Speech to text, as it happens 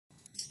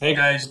Hey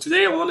guys,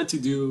 today I wanted to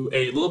do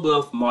a little bit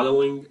of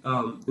modeling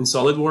in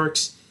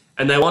SolidWorks,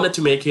 and I wanted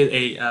to make it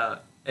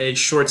a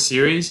short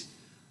series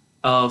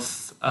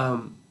of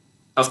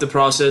the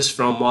process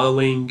from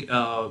modeling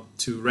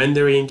to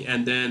rendering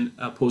and then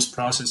post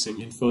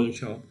processing in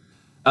Photoshop.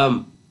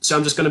 So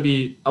I'm just gonna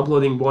be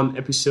uploading one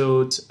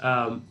episode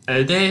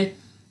a day,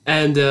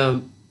 and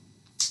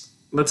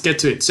let's get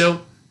to it.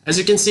 So as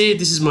you can see,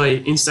 this is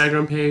my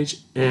Instagram page,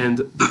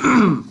 and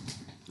I'm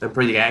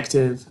pretty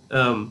active.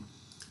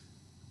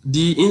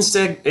 The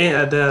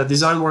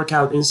Design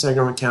Workout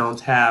Instagram account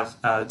have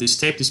this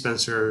tape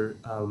dispenser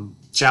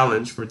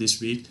challenge for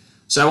this week.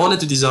 So I wanted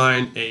to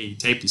design a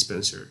tape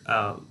dispenser.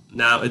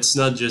 Now it's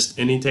not just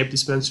any tape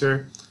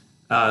dispenser.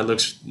 It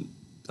looks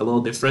a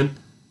little different.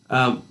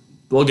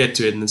 We'll get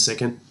to it in a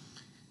second.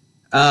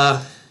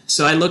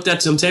 So I looked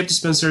at some tape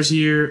dispensers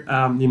here.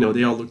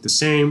 They all look the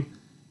same.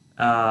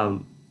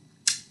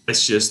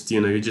 It's just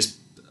you just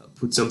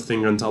put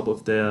something on top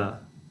of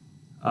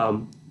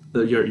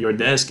your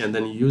desk and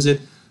then you use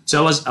it.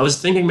 So I was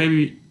thinking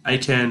maybe I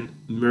can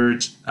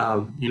merge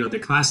the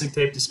classic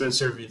tape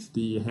dispenser with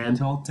the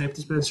handheld tape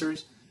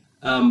dispensers,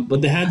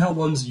 but the handheld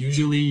ones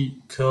usually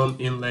come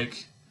in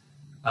like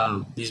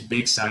these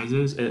big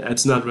sizes.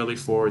 It's not really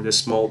for the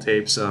small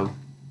tapes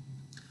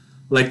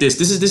like this.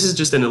 This is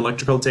just an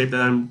electrical tape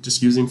that I'm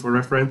just using for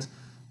reference.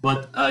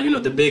 But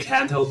the big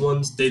handheld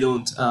ones, they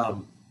don't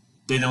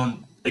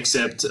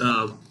accept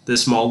the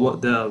small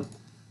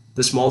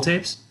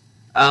tapes.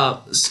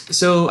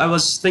 So I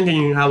was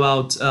thinking, how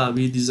about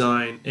we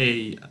design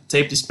a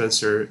tape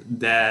dispenser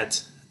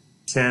that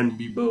can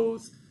be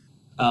both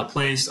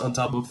placed on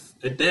top of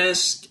a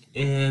desk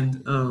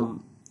and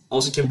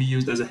also can be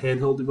used as a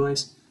handheld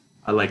device.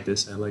 I like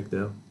this. I like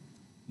the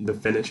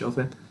finish of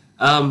it.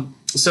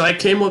 So I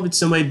came up with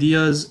some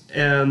ideas,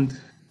 and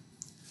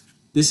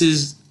this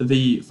is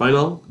the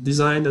final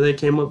design that I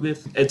came up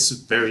with. It's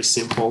very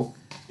simple.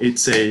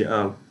 It's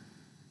a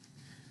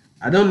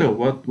I don't know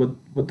what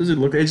does it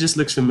look like? It just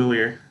looks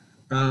familiar.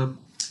 So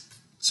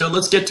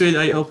let's get to it.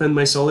 I opened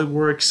my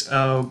SolidWorks.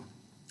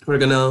 We're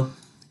gonna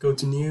go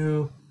to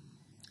new,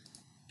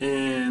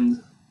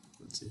 and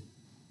let's see.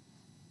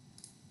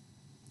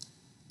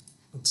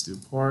 Let's do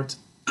part.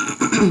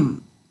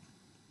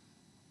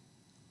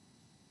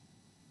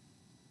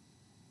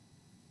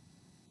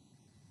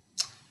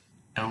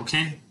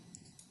 Okay,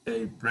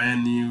 a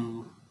brand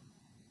new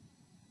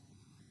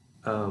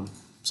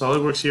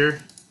SolidWorks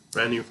here,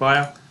 brand new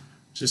file.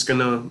 Just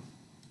gonna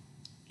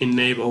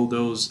enable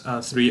those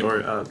three,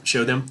 or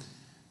show them.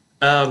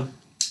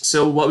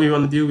 So what we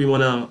want to do, we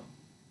want to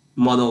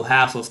model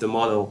half of the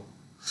model,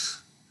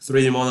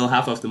 3D model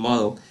half of the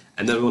model,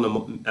 and then we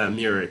want to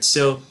mirror it.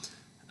 So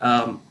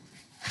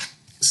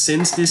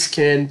since this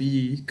can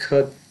be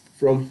cut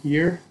from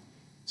here,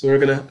 so we're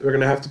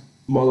gonna have to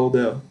model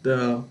the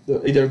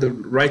either the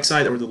right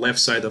side or the left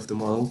side of the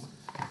model.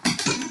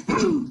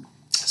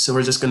 So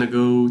we're just gonna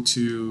go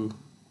to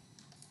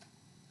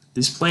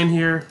this plane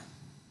here.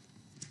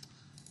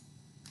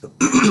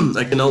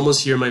 I can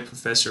almost hear my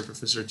Professor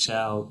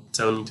Chow,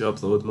 telling me to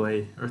upload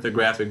my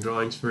orthographic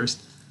drawings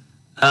first.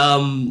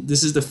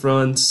 This is the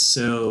front,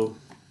 so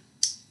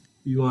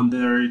you want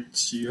there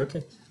to,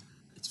 okay,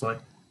 it's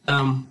fine.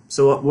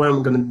 So what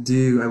I'm gonna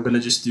do, I'm gonna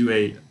just do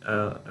a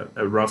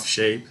rough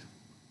shape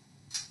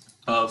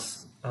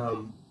of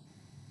the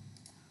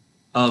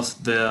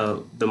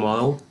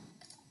model.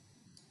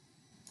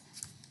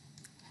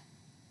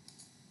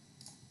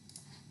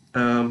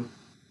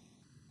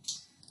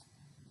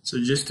 So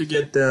just to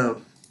get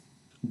the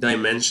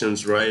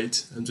dimensions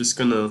right, I'm just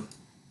gonna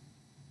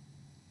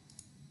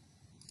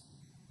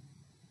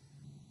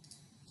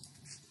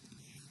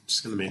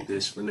make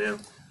this for now,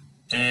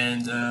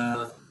 and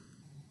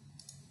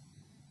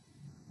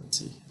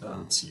let's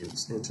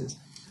use inches.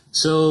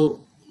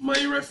 So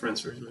my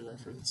reference, where's my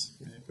reference?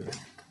 Yeah, I put it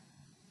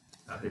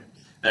out here.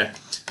 There.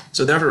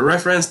 So the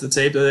reference, the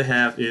tape that I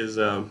have is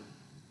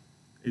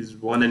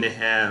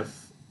 1.5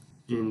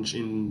 inch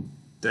in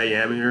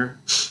diameter.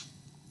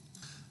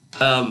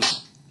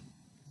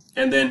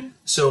 And then,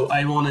 so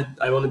I want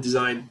to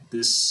design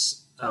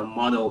this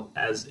model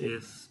as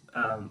if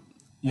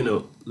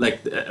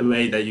like a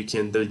way that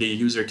the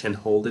user can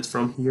hold it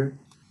from here,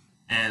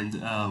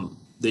 and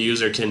the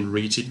user can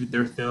reach it with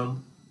their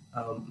thumb.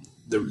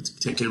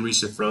 Can reach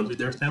the front with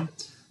their thumb.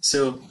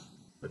 So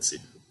let's see.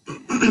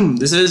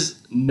 This is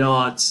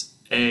not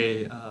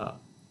the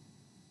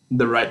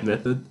right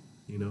method,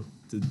 to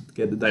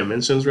get the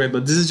dimensions right,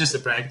 but this is just a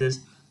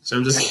practice. So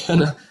I'm just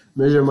gonna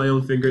measure my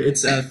own finger.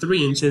 It's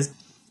 3 inches.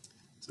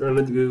 So I'm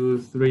gonna do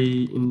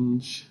 3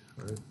 inch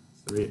or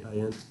 3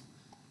 IN.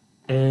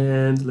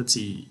 And let's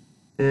see.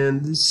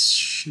 And this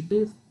should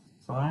be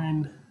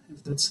fine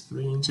if that's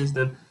 3 inches.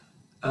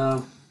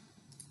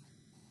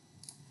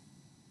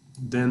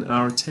 Then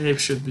our tape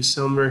should be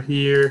somewhere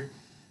here,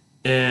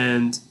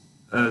 and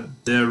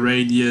the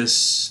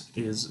radius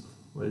is.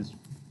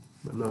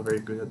 I'm not very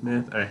good at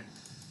math. All right.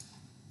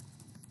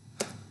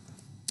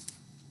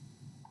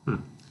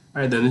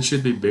 Alright, then it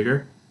should be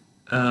bigger,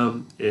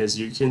 as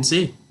you can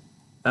see.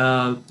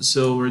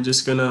 So we're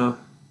just gonna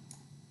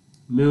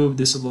move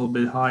this a little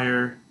bit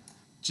higher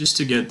just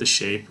to get the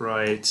shape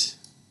right.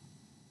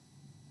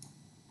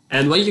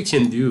 And what you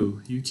can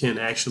do, you can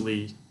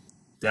actually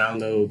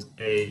download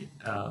a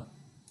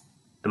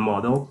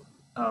model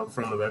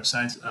from a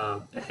website,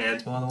 a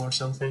hand model or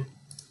something,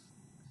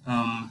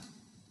 um,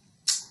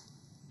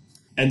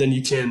 and then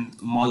you can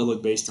model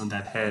it based on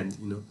that hand,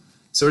 you know.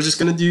 So we're just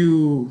gonna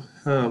do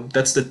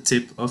that's the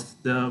tip of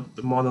the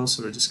model.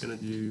 So we're just gonna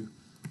do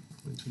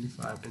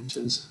 25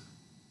 inches.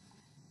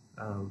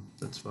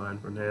 That's fine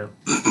for now.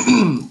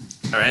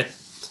 All right.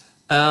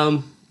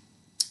 Um,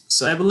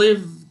 so I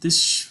believe maybe this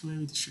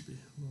should be.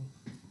 Well,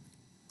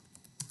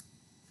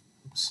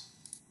 oops.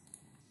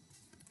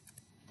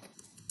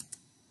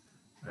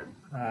 All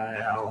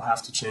right. I'll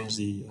have to change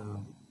the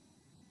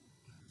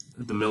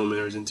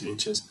millimeters into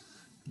inches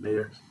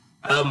later.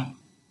 Um,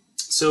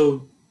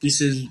 so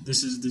this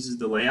is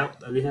the layout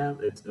that we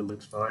have. It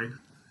looks fine,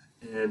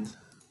 and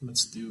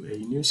let's do a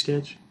new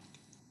sketch.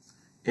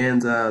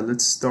 And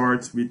let's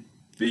start with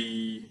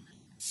the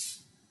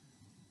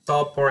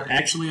top part.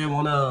 Actually, I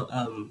wanna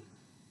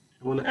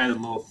add a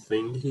little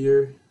thing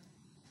here.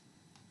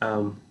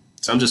 So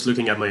I'm just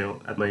looking at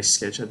my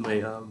sketch, at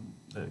my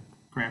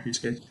crappy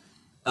sketch.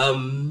 All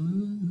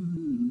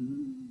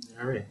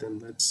right, then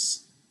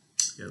let's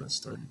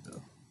start it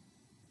though.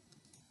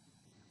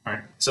 All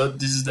right, so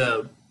this is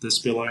the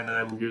spill line that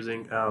I'm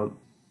using.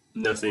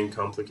 Nothing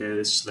complicated.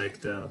 It's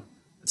like the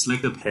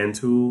pen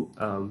tool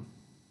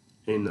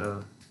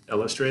in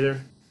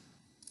Illustrator.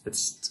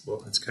 It's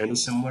kind of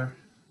similar.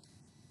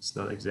 It's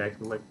not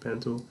exactly like pen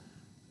tool.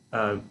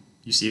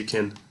 You see, you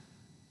can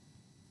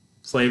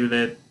play with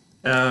it,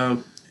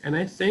 and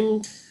I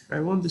think I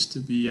want this to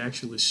be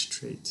actually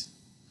straight.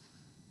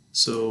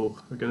 So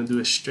we're gonna do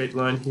a straight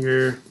line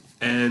here,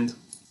 and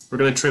we're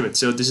gonna trim it.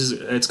 So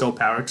it's called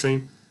power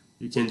trim.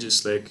 You can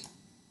just like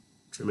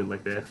trim it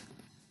like that.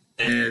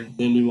 And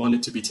then we want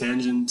it to be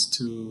tangent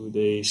to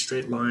the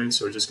straight line,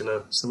 so we're just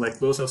gonna select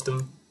both of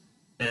them,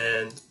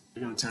 and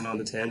we're gonna turn on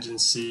the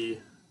tangency.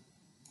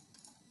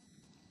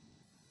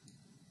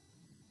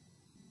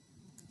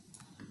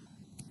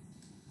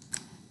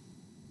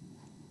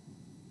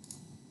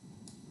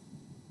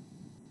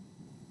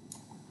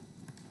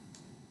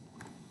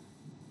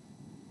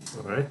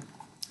 All right.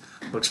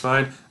 Looks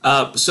fine.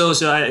 So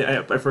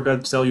I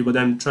forgot to tell you, but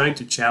I'm trying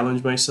to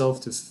challenge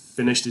myself to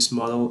finish this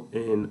model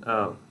in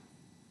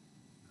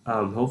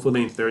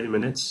hopefully in 30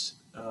 minutes,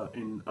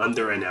 in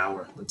under an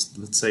hour.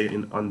 Let's say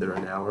in under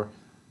an hour,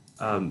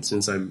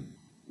 since I'm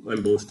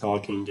both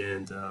talking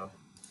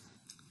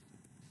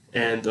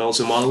and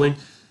also modeling.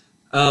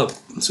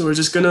 So we're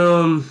just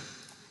gonna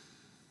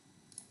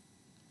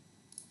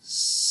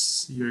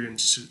you're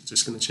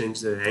just gonna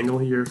change the angle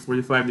here,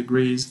 45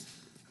 degrees,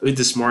 with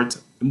the smart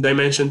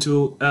dimension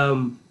tool.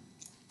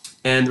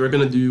 And we're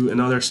gonna do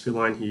another spill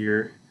line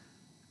here,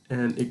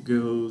 and it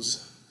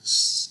goes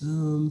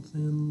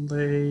something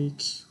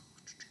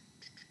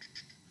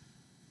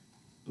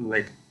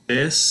like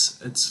this.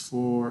 It's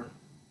for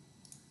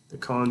the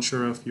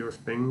contour of your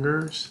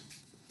fingers.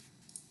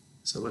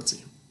 So let's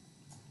see.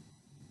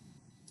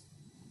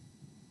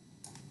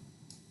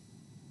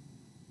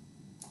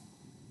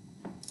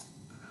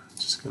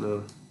 Just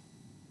gonna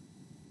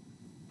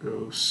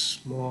go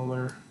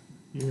smaller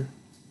here.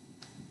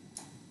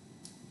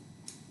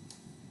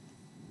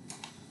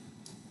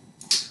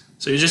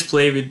 So you just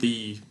play with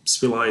the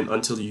spill line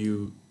until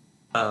you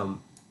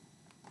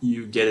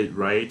get it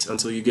right,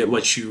 until you get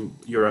what you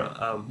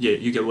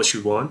get what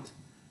you want.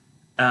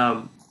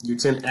 You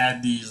can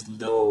add these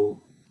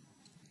little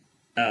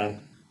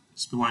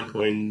spill line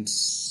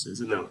points.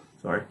 Is it no?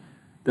 Sorry,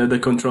 the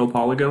control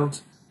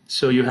polygons.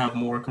 So you have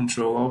more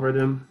control over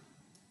them.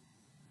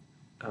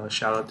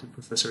 Shout out to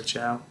Professor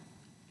Chow.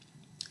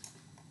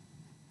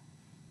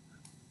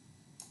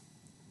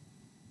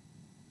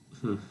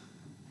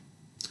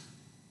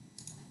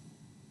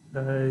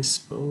 I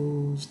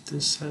suppose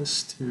this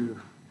has to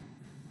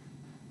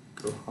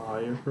go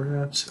higher,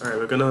 perhaps. All right,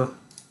 we're gonna.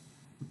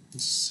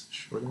 It's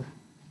shorter.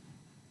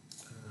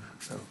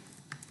 Oh.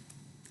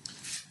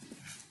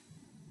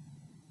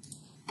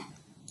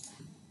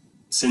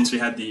 Since we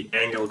had the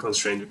angle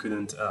constraint, we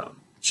couldn't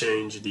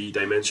change the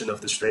dimension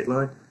of the straight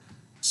line.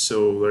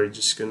 So we're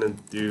just gonna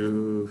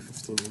do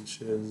 15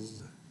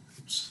 inches.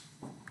 Oops.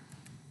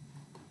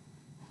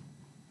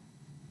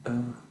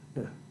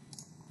 Yeah,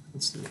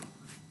 let's do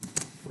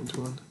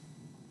 0.1.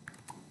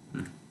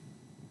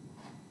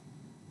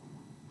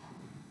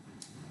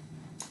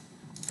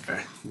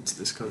 Alright, it's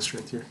this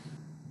constraint here.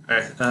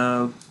 Alright,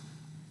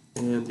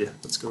 and yeah,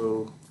 let's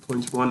go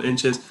 0.1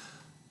 inches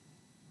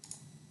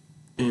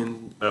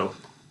in,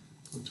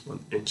 0.1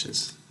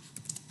 inches.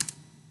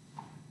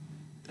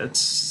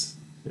 That's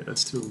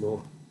too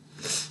low.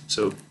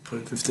 So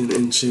 0.15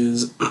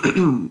 inches.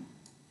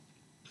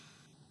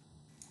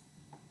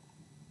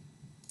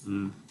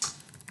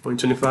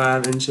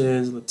 0.25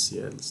 inches. Let's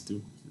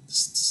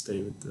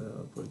stay with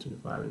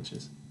 0.25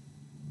 inches.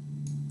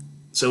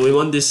 So we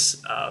want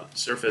this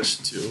surface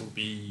to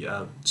be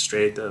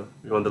straight.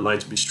 We want the line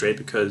to be straight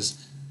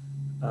because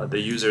the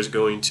user is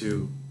going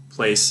to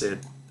place it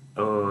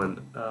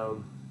on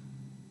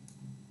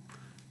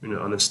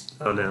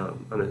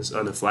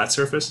on a flat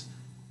surface,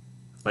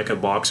 like a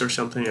box or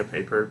something, a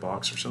paper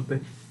box or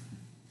something.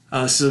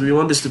 So we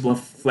want this to be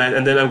flat,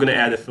 and then I'm gonna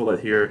add a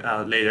fillet here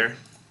later,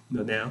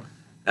 not now.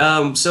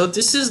 So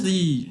this is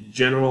the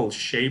general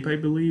shape, I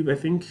believe. I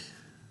think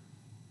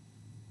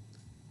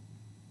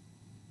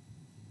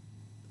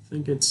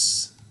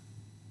it's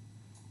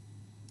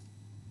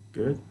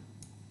good.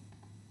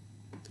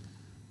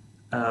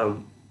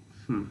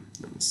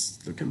 Let's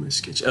look at my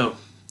sketch. Oh,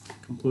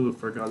 completely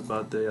forgot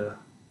about the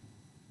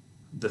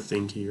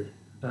thing here.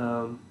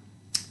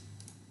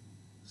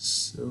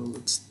 So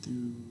let's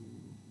do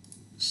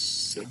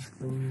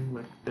something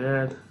like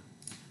that.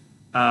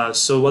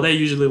 So what I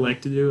usually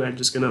like to do, I'm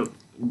just gonna,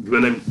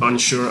 when I'm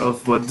unsure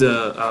of what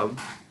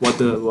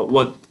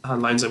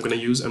lines I'm gonna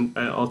use,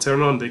 I'll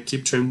turn on the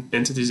keep trim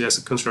entities as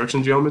a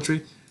construction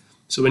geometry.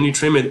 So when you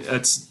trim it,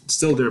 it's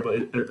still there, but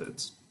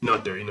it's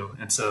not there.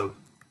 It's a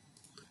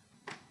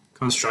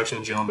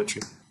construction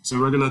geometry. So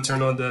we're gonna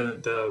turn on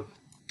the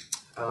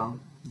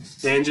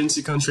tangent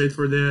constraint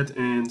for that,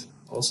 and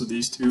also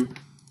these two.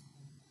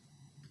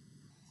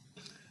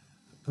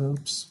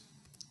 Oops.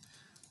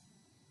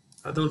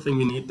 I don't think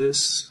we need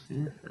this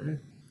here, right?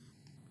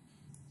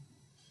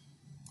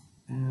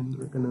 And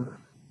we're gonna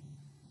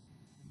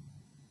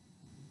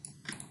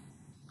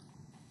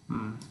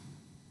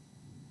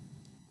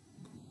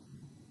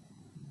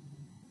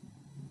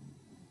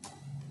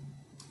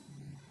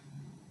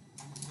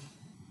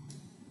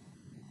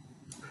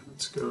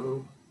let's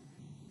go.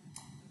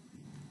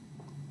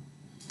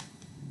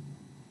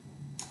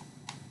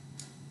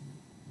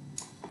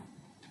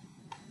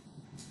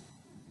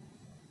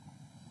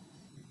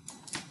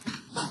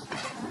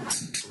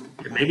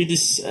 Maybe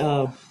this is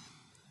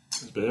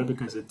better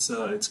because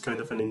it's kind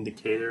of an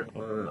indicator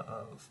for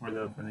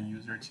the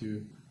user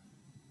to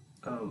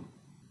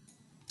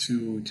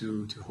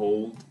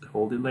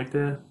hold it like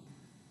that.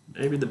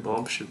 Maybe the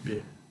bump should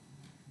be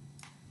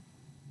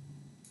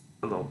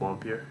a little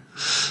bumpier.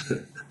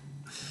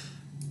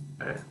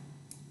 Alright.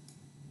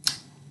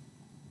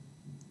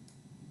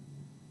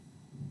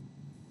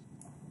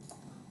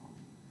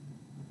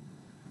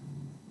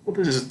 Well,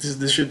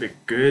 this should be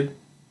good.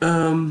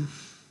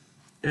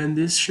 And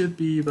this should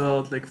be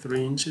about like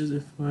 3 inches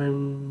if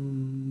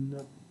I'm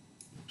not.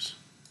 Oops.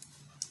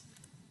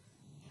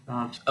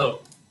 Oh,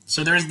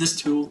 so there's this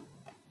tool.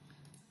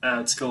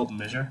 It's called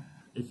measure.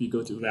 If you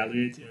go to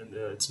evaluate and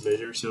it's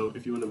measure. So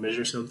if you want to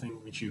measure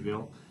something, which you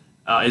will,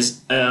 yeah,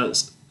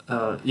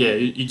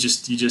 you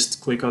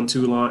just click on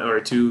two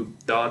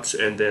dots,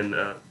 and then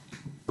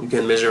you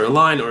can measure a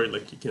line, or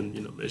like you can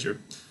measure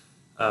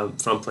from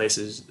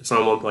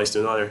one place to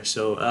another.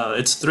 So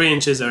it's 3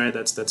 inches. All right,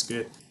 that's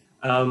good.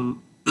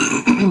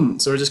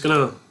 So we're just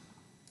gonna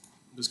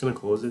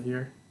close it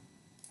here.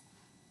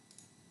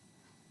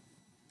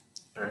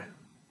 All right.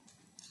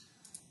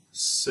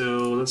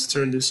 So let's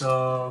turn this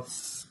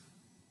off.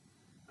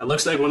 It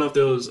looks like one of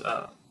those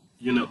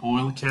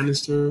oil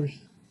canisters.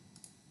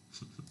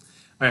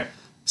 All right.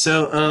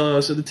 So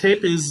so the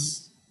tape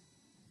is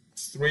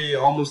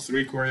almost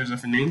 3/4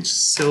 of an inch.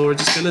 So we're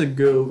just gonna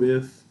go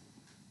with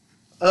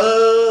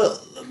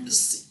let me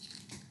see.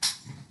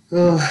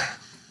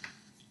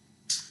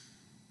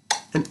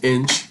 An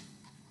inch.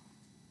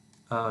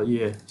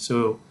 Yeah.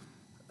 So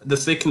the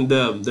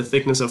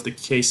thickness of the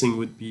casing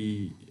would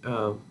be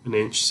an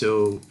inch.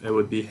 So it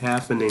would be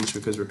half an inch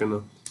because we're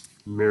gonna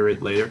mirror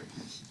it later.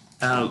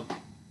 And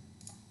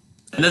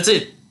that's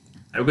it.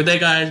 Have a good day,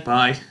 guys.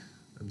 Bye.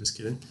 I'm just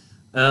kidding.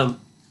 So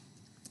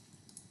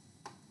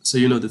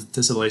the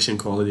tessellation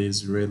quality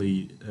is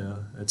really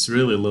it's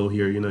really low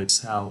here.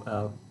 It's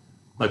how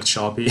like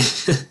choppy.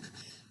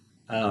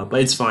 But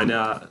it's fine.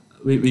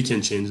 We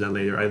can change that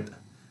later.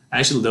 I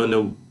actually don't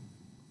know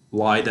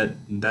why that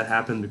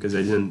happened because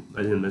I didn't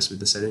mess with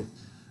the setting.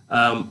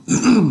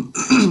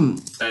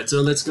 Alright,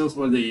 so let's go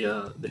for the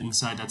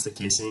inside. That's the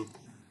casing.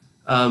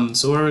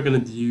 So what we're gonna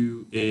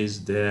do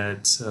is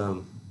that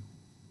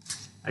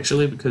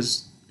actually,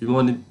 because we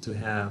wanted to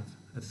have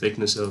a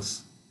thickness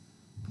of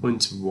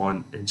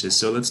 0.1 inches,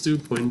 so let's do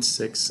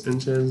 0.6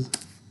 inches,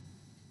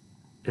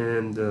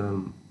 and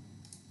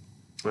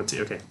let's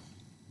see. Okay,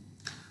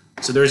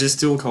 so there's this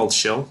tool called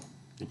shell.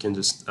 You can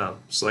just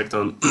select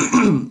on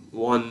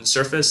one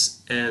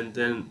surface, and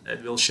then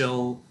it will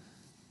show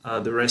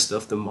the rest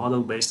of the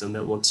model based on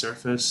that one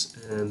surface.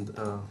 And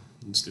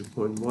let's do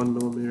 0.1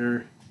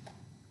 millimeter.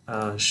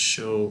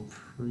 Show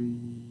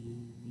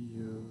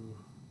preview.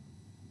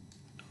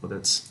 Oh,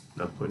 that's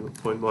not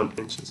 0.1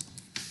 inches.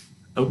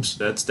 Oops,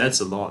 that's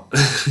a lot.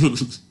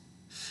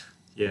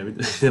 Yeah, we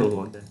don't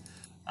want that.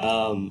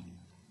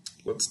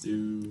 Let's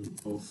do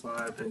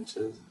 0.5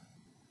 inches.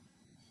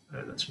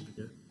 Alright, that should be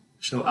good.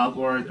 Shell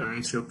outward,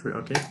 alright, feel free,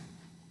 okay.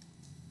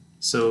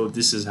 So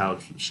this is how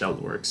shell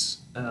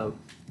works.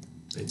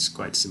 It's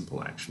quite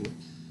simple actually.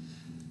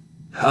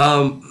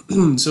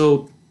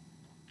 So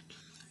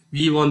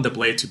we want the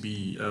blade to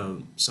be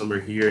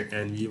somewhere here,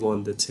 and we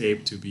want the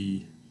tape to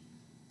be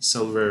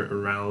somewhere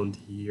around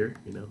here,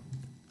 you know.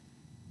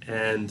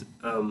 And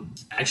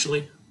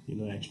actually,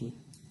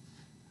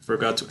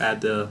 forgot to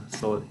add the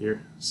fillet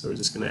here, so we're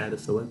just gonna add a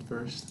fillet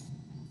first.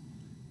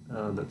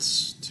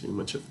 That's too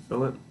much of a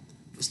fillet.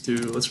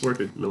 Let's work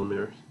with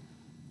millimeters.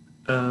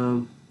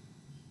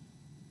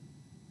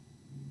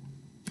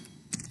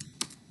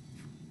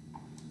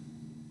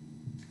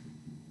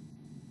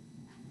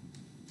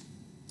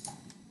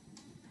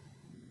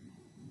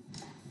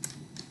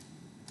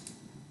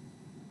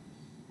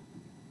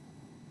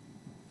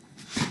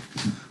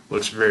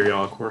 Looks very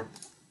awkward.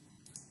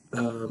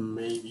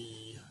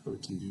 Maybe we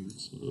can do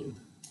can.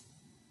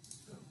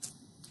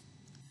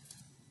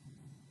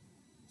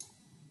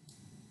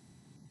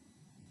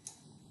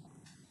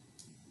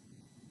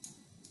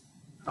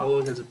 How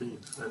long has it been?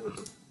 I don't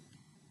know.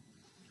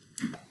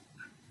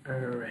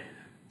 Alright.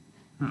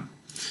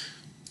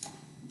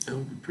 That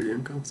would be pretty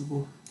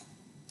uncomfortable.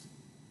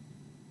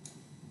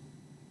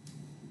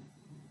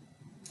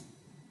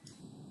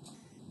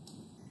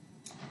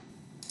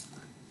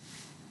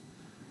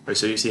 Alright,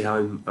 so you see how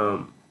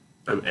I'm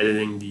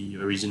editing the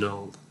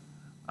original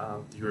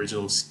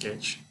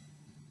sketch.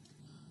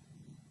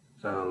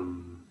 Yeah,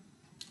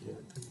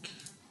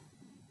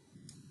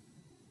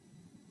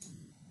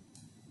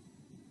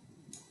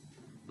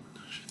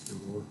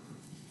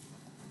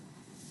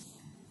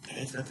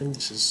 I think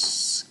this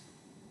is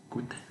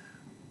good.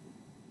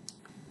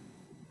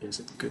 Is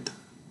it good?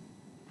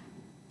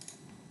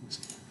 Let's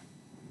see.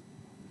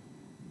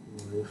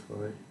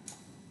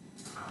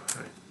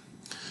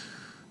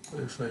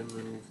 What if I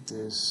move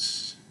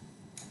this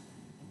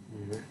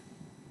here?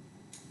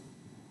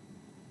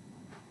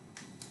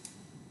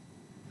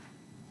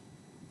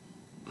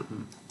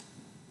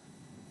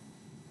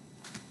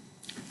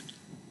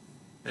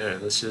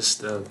 Alright, let's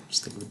just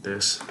stick with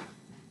this. I'm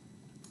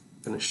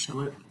gonna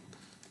show it.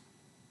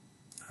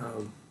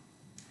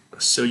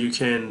 So you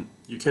can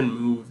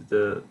move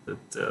the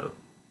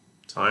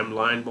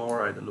timeline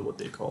bar. I don't know what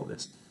they call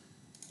this.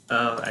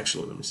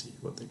 Actually, let me see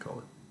what they call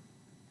it.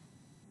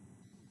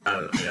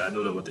 Yeah, I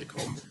don't know what they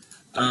call it.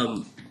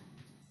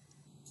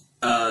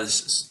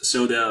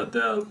 So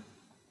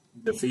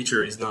the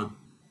feature is not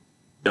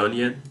done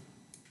yet.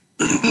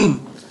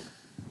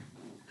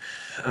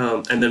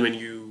 And then when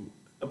you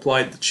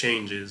apply the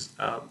changes,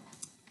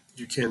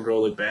 you can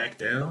roll it back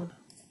down,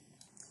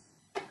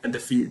 and the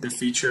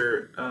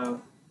feature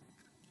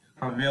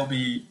will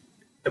be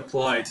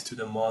applied to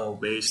the model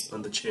based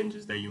on the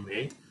changes that you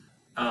made.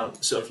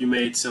 So if you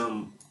made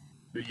some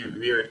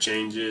weird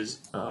changes,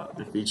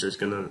 the feature is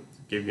gonna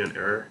give you an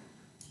error,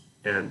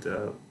 and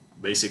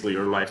basically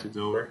your life is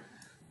over.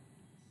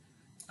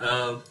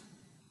 Yeah,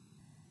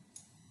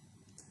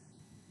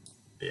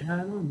 I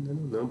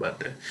don't know about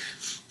that.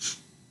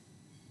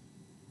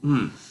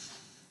 Yeah,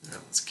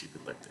 let's keep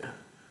it like that.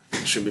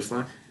 It should be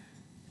fine.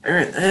 All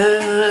right.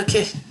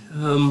 Okay.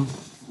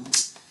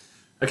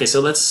 Okay. So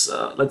let's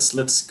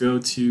go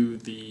to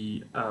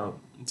the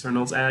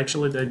internals.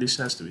 Actually, this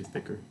has to be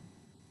thicker.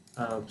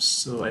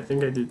 So I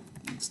think I did.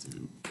 Let's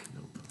do.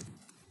 Nope.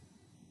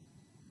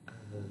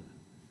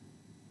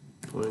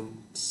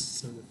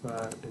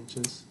 0.75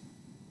 inches.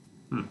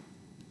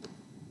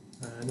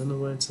 I don't know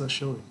why it's not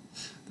showing.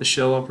 The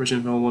shell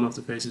operation on one of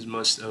the faces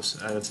must.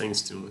 I think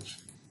it's too much.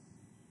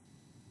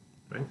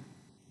 Right?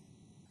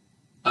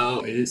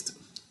 Oh, it is.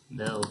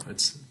 No,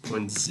 it's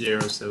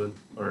 0.07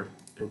 or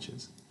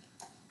inches.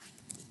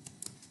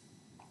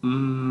 Too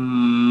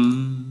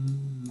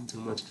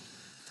much.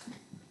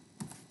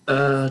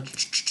 There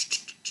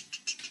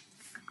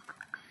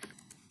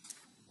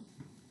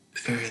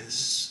it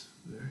is.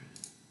 There.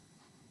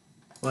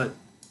 What?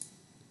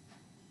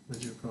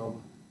 What's your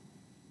problem?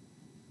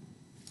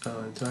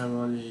 Time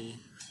on the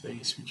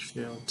face which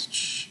failed to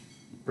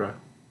bruh.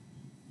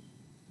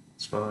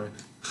 It's fine.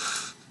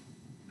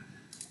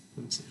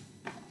 Let's see.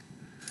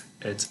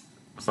 It's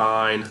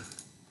fine.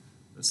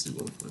 Let's do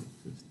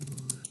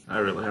 1.51. I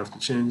really have to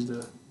change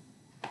the.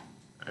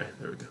 Alright,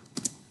 there we go.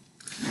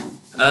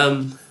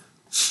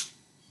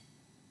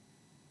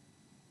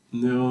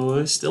 No,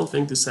 I still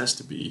think this has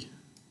to be,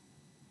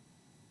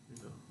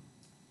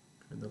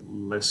 kind of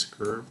less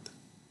curved.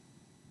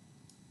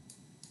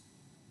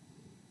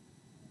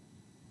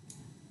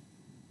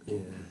 Yeah.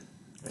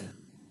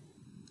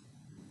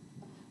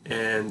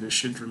 And we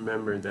should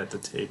remember that the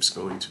tape's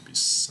going to be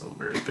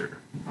somewhere there.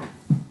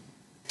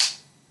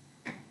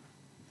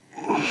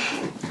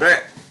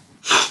 Alright.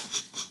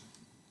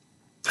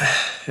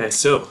 Okay,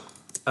 so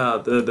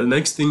the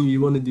next thing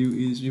you want to do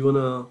is you want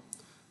to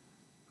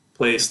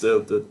place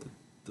the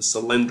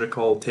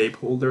cylindrical tape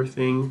holder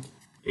thing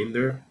in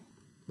there.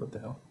 What the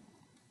hell?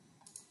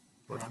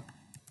 What happened?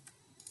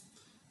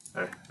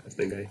 Alright, I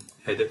think I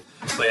had it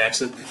by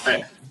accident.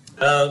 Alright.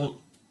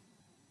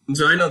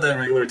 So I know that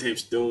regular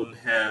tapes don't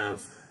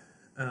have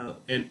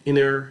an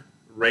inner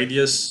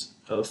radius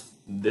of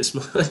this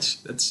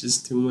much. That's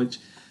just too much.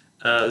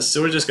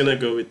 So we're just gonna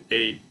go with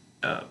a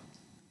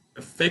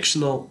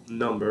fictional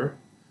number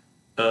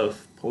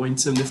of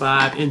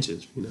 0.75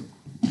 inches.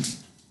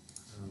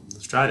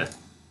 Let's try that.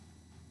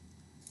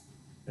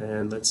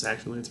 And let's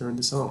actually turn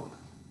this on.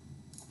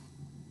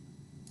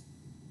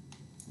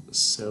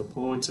 So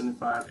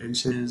 0.75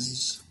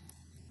 inches,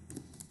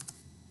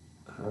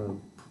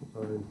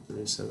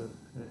 0.37.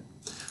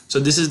 So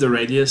this is the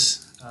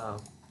radius,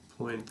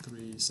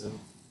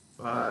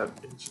 0.375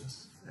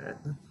 inches,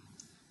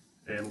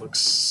 and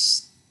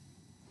looks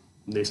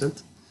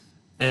decent.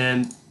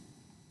 And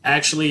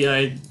actually,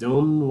 I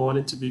don't want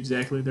it to be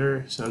exactly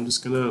there, so I'm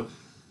just gonna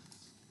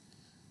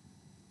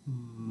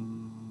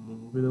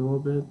move it a little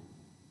bit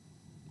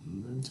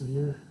into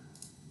here.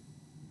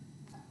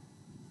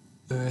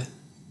 Alright.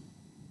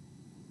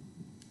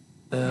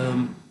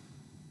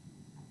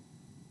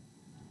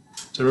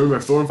 So remember,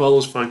 form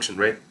follows function,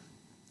 right?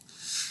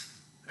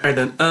 Alright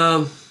then.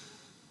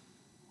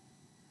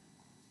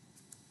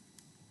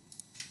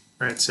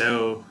 Alright,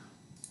 so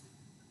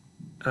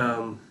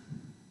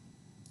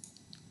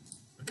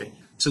okay.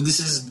 So this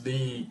is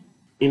the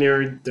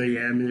inner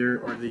diameter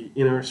or the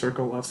inner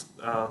circle of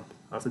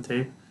the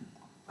tape.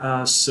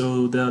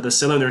 So the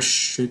cylinder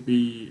should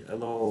be a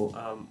little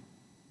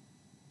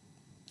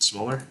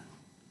smaller.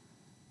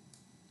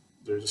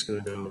 They're just gonna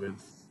go with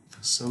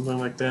something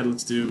like that.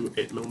 Let's do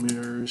 8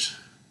 millimeters,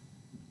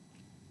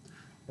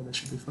 and that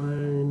should be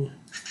fine.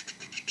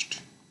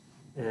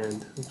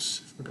 And oops,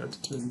 forgot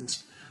to turn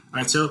this.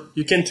 All right, so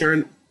you can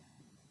turn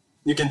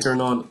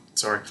on.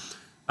 Sorry,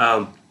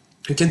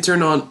 you can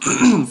turn on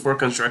for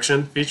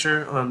construction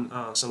feature on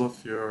some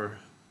of your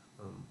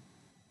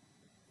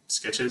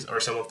sketches or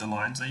some of the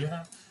lines that you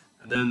have,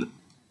 and then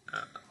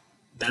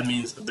that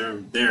means they're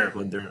there,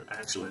 but they're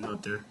actually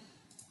not there.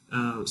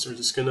 So we're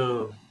just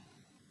gonna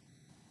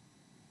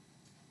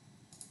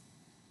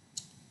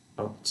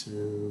up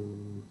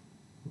to,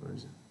 where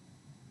is it?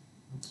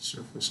 Up to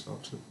surface,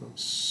 offset from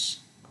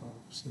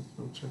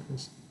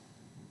surface.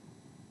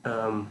 Okay.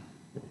 Up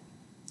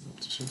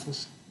to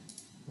surface.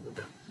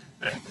 Okay.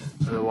 I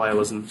don't know why I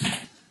wasn't.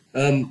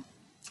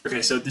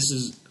 Okay, so this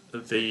is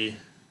the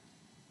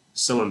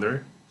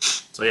cylinder,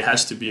 so it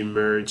has to be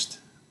merged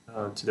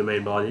to the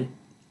main body.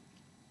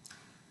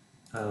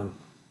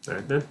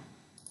 Alright then.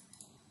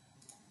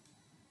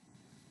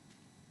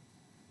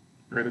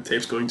 Right, the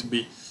tape's going to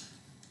be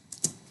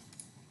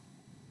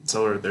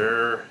somewhere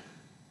there.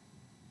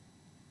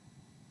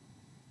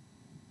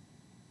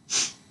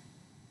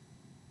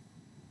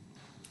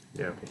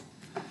 Yeah, okay.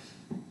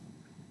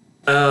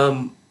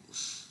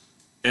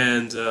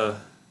 And so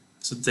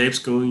the tape's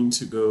going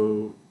to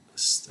go.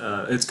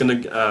 It's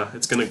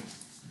gonna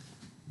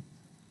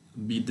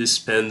be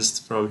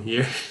dispensed from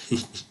here.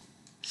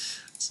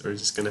 So we're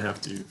just gonna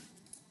have to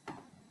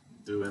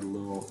do a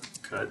little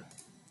cut.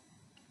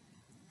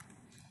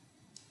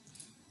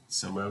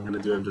 So what I'm gonna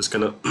do, I'm just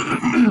gonna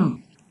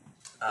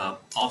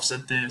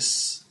offset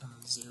this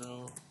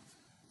 0,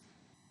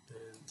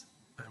 and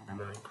I'm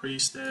gonna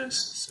increase this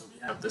so we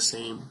have the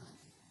same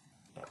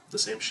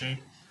shape,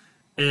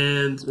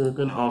 and we're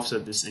gonna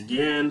offset this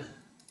again.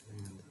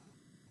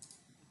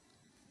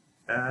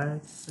 And I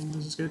think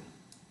this is good.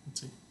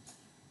 Let's see.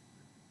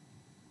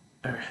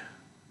 All right,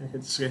 I think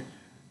this is good.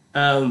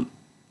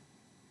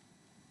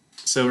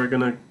 So we're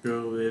gonna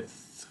go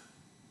with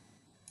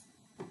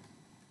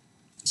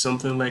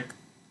something like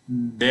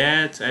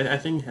that. I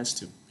think it has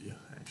to be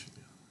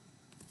actually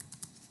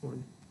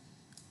 40.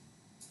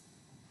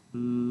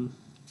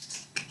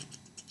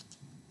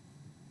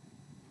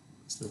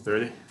 Let's do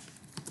 30.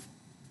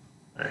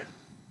 All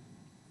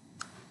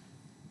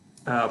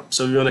right.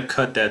 So we want to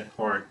cut that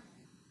part,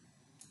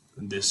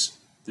 this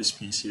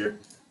piece here.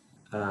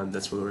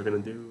 That's what we're gonna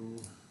do.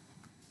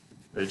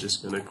 We're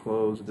just gonna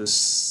close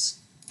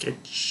this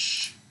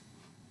sketch,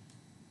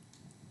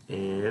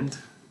 and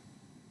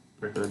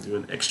we're gonna do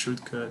an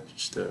extrude cut,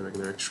 just a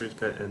regular extrude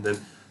cut, and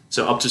then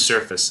so up to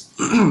surface.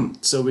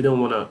 So we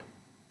don't want to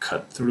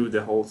cut through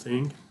the whole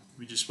thing.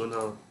 We just want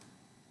to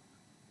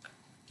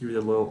give it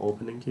a little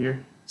opening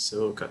here.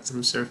 So cut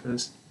through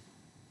surface,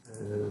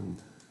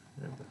 and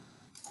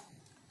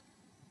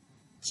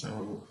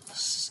so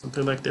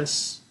something like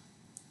this.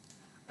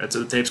 Alright, so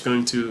the tape's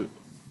going to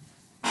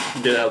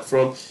get out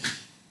from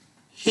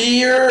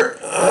here,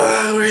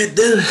 right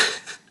then.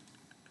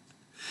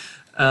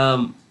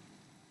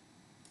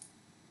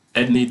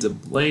 It needs a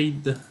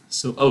blade.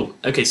 So, oh,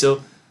 okay.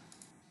 So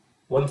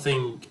one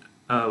thing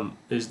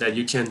is that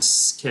you can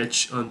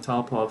sketch on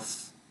top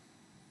of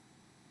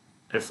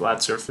a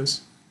flat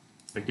surface.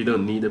 Like you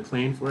don't need a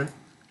plane for it.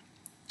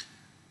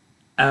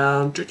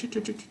 So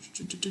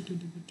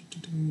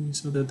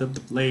that the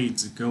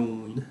blade's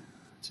going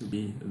to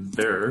be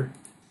there,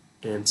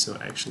 and so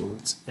actually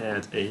let's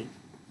add a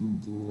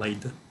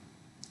blade.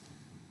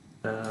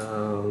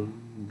 Let's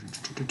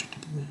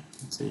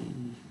see.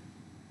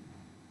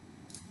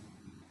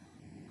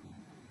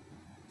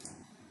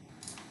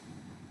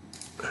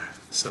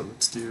 So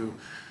let's do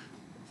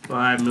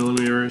 5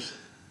 millimeters.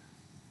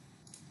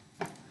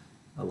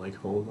 I like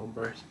whole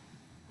numbers.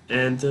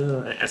 And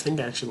I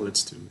think actually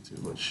let's do too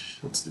much.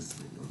 Let's do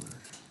 3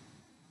 millimeters.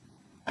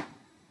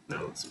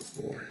 No, let's do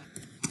 4.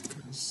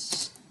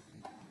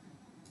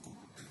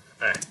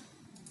 Alright.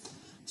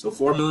 So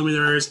 4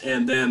 millimeters,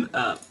 and then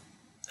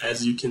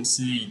as you can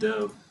see,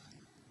 the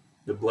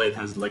blade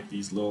has like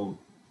these little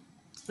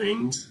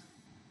things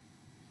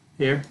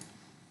here.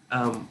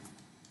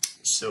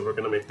 So we're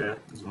gonna make that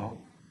as well.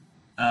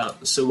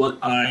 So what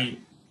I'm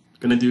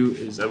gonna do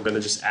is I'm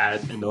gonna just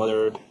add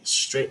another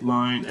straight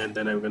line, and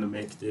then I'm gonna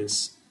make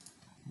this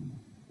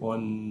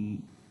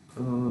one.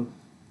 I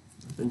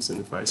think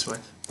 75 is fine.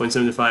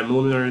 0.75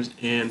 millimeters,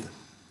 and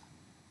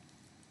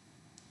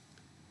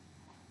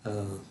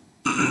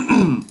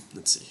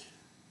let's see.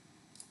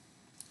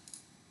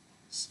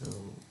 So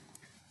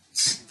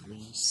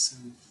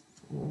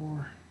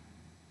 374.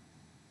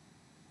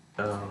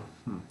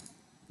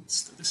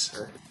 Let's do this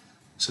here.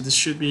 So this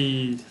should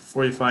be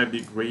 45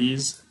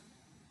 degrees.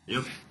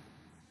 Yep,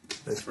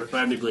 that's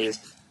 45 degrees.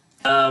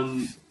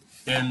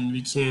 And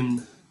we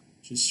can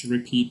just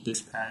repeat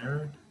this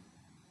pattern.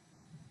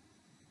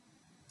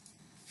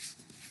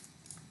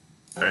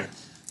 Alright,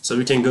 so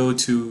we can go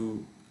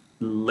to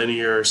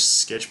linear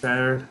sketch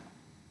pattern,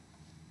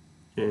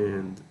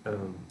 and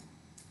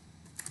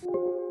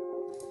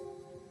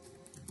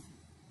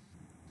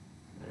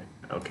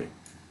okay.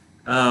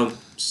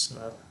 So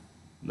I'm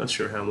not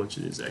sure how much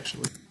it is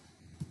actually.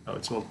 Oh,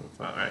 it's 1.5.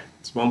 Alright,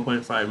 it's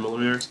 1.5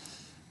 millimeters.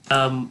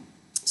 So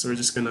we're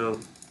just gonna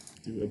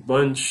do a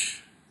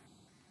bunch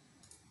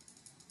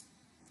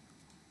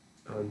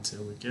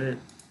until we get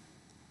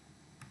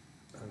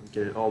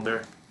it all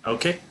there.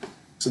 Okay,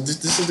 so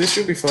this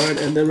should be fine,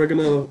 and then we're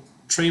gonna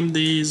trim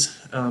these.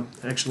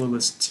 Actually,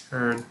 let's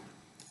turn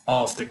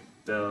off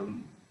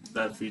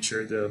that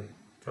feature, the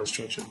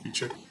construction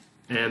feature,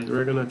 and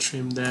we're gonna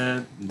trim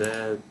that.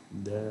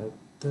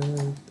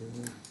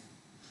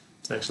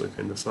 It's actually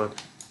kind of fun.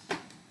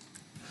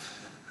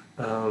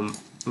 And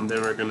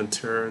then we're gonna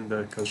turn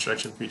the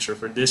construction feature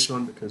for this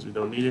one because we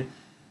don't need it.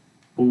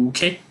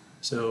 Okay,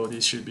 so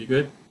this should be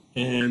good,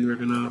 and we're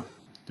gonna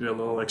do a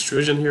little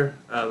extrusion here.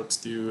 Let's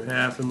do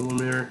 0.5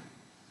 millimeter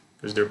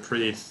because they're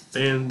pretty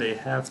thin. They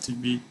have to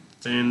be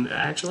thin.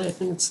 Actually, I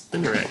think it's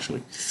thinner.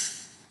 Actually,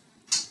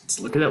 let's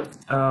look it up.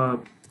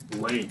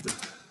 Blade.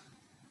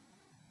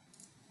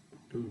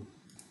 Ooh.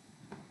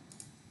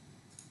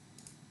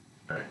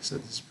 All right, so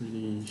this is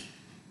pretty.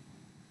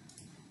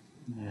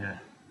 Yeah.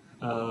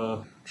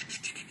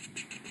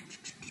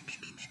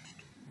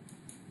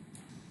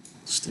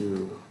 Let's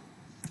do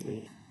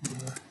 3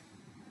 more.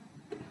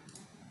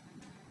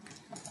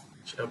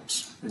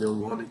 Oops, we don't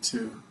want it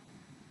to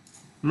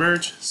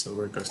merge, so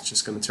we're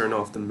just going to turn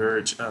off the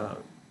merge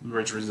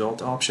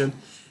result option,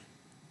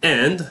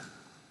 and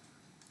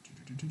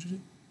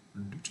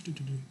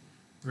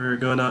we're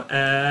gonna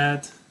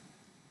add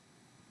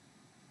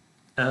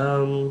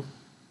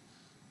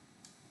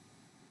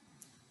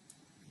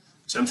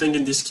so I'm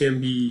thinking this can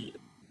be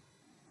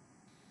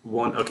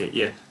one. Okay,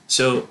 yeah.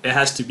 So it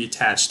has to be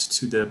attached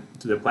to the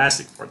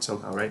plastic part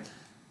somehow, right?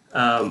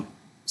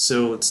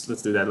 So let's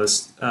do that.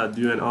 Let's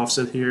do an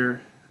offset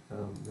here.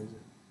 No,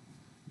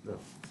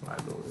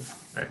 5 millimeter.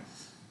 All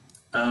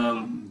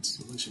right.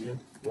 So once again,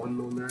 1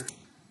 millimeter.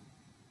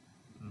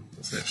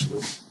 That's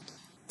actually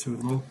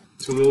 2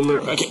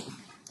 millimeter. Okay.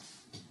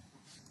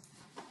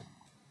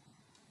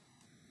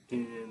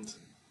 And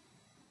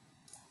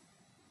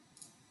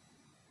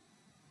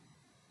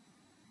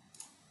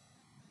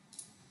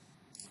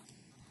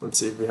let's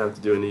see if we have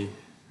to do any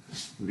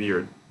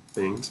weird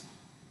things.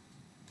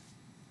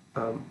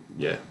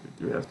 Yeah, we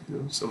do have to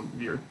do some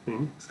weird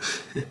things.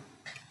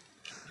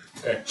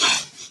 Okay.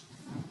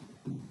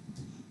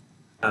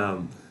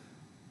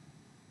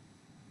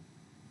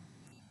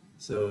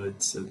 So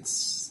it's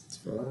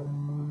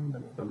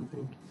fun. Let me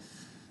think.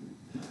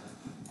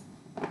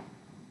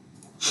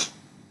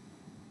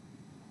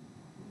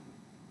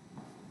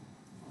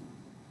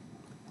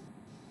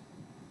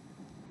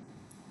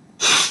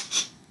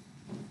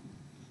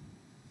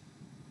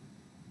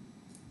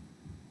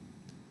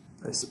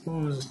 I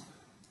suppose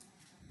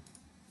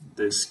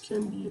this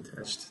can be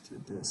attached to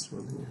this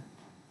one here.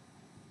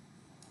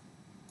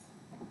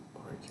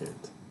 Or I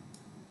can't.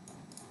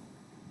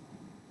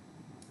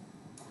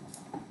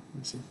 Let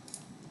me see.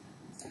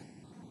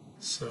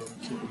 So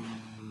we can.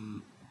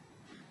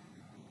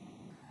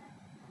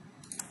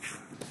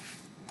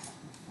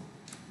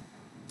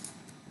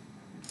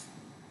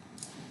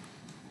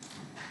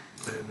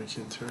 And we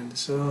can turn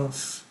this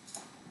off.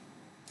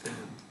 And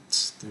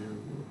let's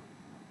do.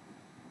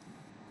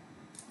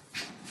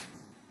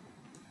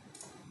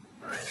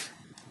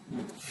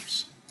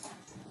 Oops.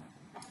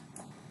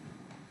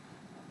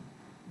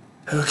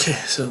 Okay,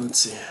 so let's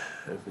see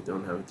if we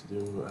don't have to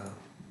do.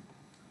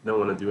 Don't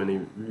want to do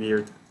any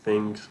weird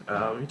things,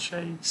 which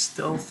I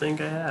still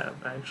think I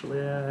have.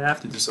 Actually, I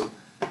have to do some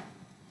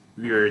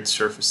weird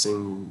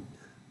surfacing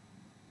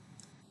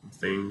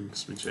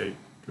things, which I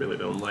really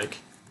don't like.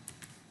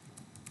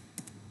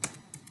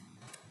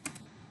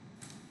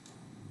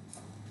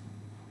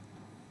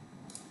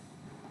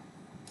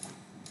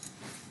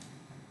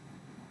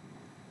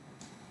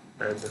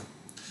 Alright,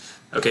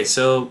 okay,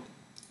 so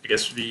I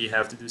guess we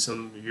have to do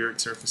some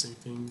weird surfacing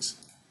things.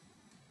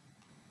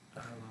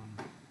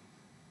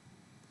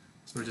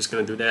 So we're just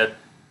gonna do that.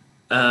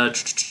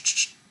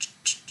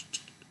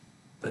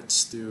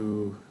 Let's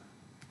do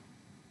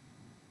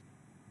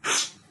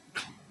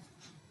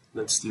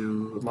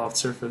loft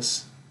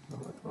surface.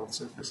 Loft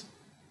surface.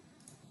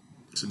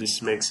 So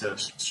this makes a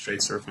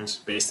straight surface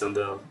based on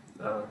the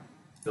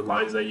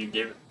lines that you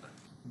give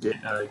to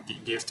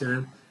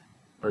him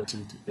or to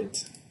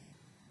it.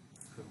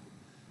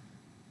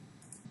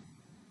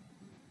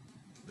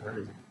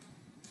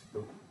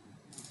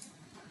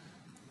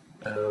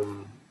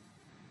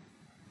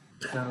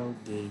 How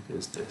deep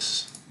is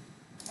this?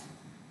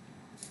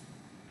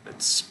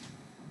 It's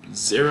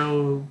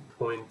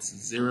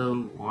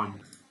 0.01.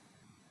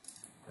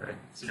 Alright,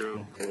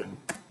 0.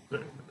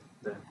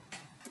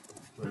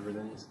 Whatever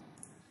that is.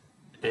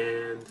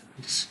 And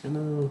I'm just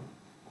gonna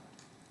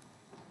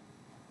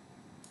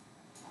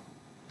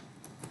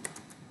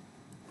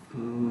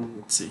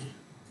let's see.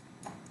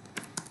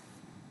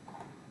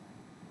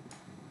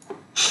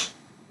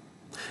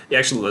 It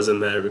actually doesn't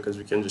matter because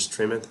we can just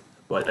trim it,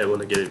 but I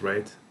want to get it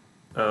right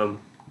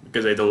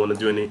because I don't want to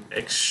do any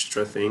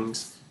extra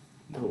things.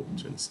 No,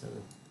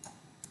 27.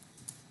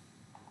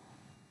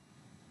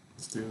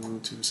 Let's do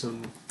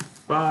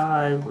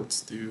 275.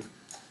 Let's do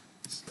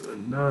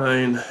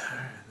 9.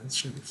 That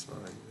should be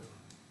fine.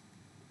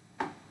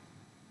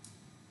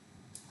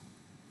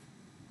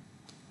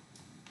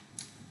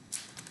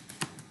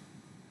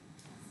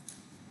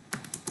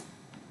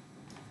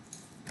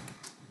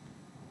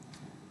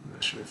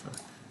 That should be fine.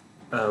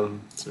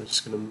 So we're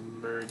just gonna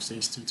merge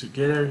these two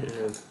together,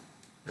 and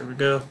there we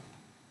go.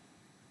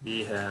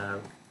 We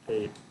have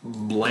a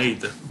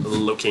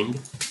blade-looking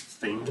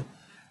thing.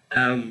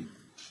 So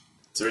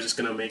we're just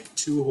gonna make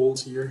 2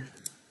 holes here,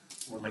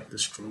 or like the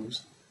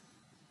screws.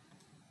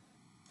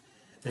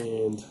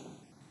 And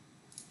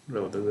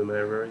well, it doesn't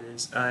matter where it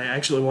is. I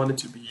actually want it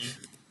to be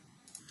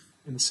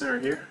in the center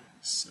here,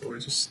 so we're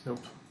just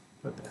not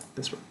that.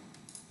 This one.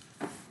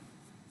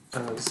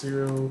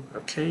 0.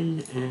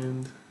 Okay,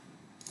 and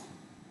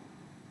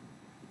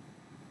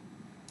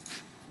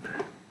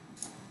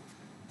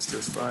let's do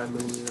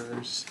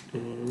 5mm,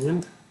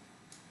 and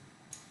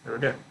there we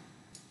go.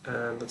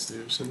 And let's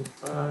do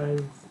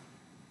 75.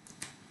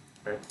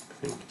 Alright,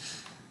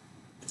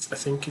 I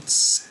think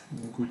it's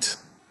good.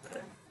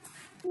 Alright.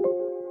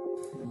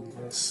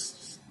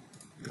 Yes.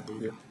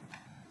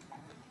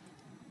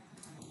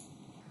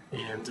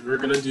 And we're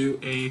gonna do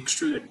a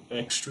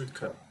extrude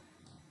cut.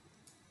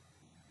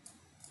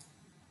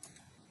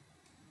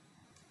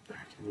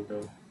 Can you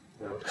go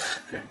down?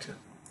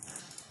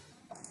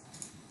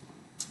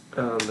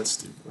 Let's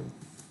do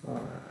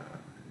 0.5.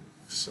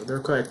 So they're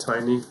quite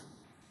tiny,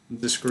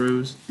 the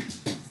screws.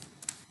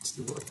 Let's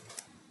do 1.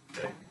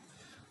 Okay.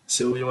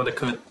 So we want to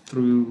cut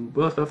through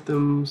both of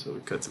them, so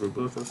we cut through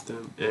both of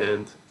them,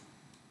 and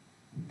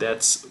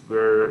that's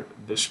where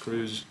the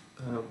screws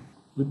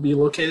would be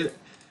located.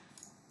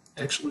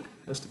 Actually,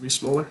 it has to be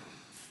smaller.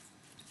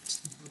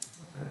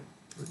 Alright,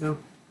 there we go.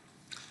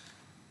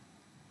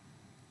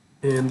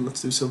 And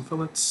let's do some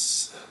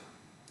fillets.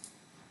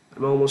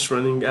 I'm almost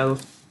running out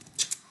of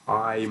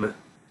time.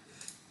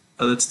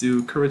 Let's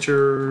do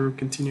curvature,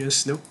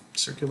 continuous, nope,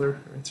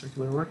 circular, right,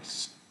 circular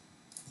works.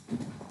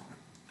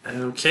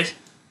 Okay.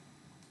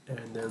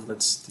 And then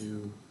let's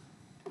do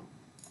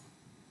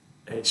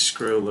a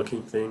screw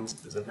looking thing.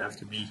 It doesn't have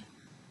to be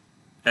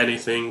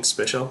anything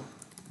special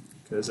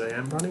because I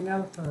am running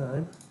out of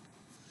time.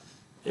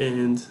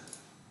 And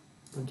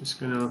I'm just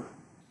gonna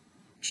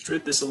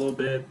strip this a little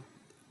bit.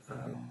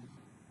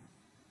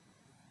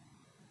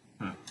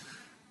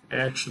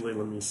 Actually,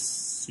 let me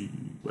see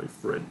my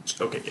French.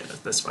 Okay, yeah,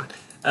 that's fine.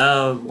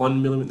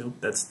 1mm. Nope,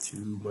 that's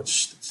too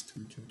much. That's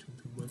too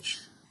much.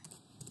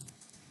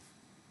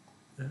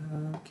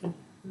 Okay,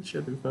 that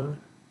should be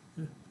fine.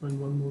 Yeah,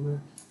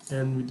 0.1mm.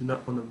 And we do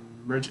not want to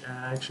merge.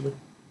 Actually,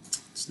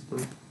 it's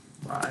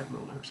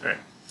 0.5mm. Alright,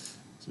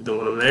 so we don't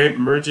want to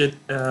merge it.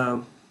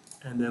 And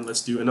then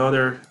let's do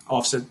another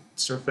offset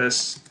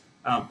surface.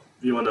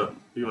 We wanna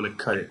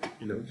cut it,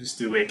 just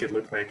to make it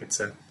look like it's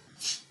a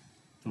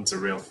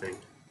real thing.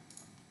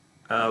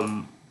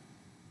 So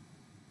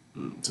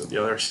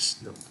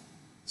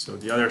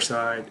the other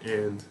side,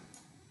 and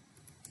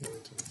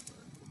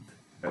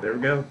there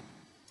we go.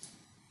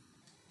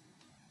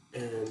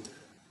 And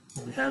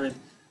there we have it.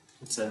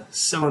 It's a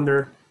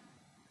cylinder.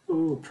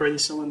 Ooh, pretty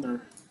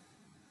cylinder.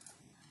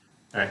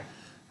 All right,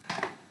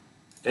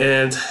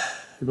 and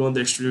we want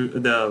the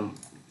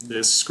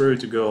screw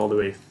to go all the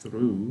way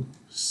through.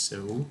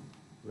 So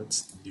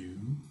let's do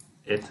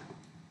it.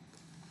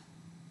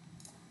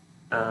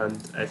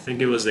 And I think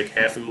it was like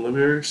 0.5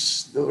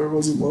 millimeters, or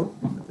was it 1?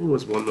 I think it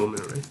was 1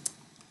 millimeter, right?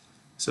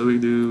 So we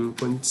do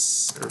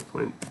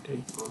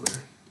 0.8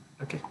 millimeter.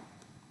 Okay.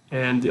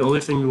 And the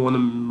only thing we want to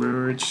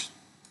merge,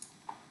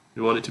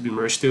 we want it to be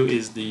merged to,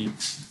 is the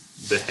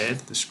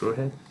head, the screw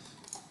head.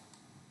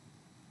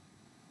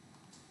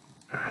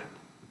 Alright,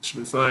 should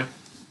be fine.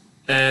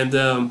 And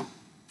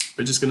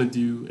we're just gonna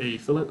do a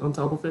fillet on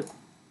top of it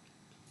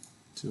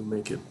to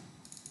make it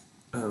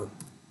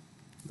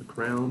look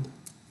round.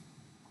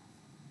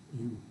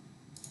 Ew.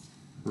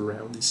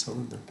 Roundy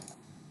cylinder.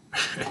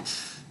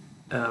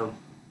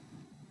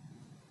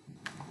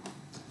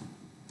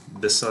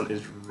 The sun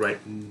is right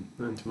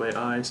into my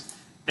eyes,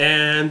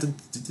 and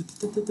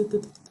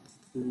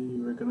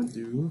we're gonna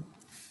do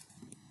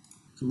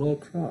a little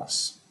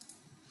cross.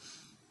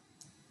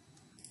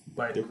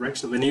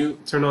 Bidirectional. When you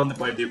turn on the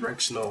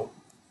bidirectional,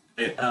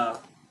 it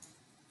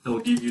will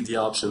give you the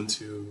option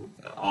to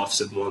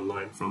offset one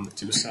line from the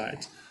two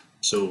sides.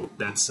 So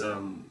that's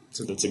a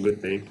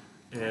good thing.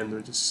 And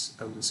I'm just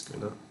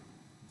gonna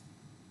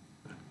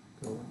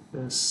go like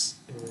this,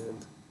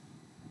 and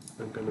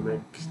I'm gonna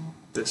make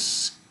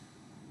this.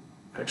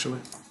 Actually,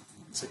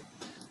 let's see.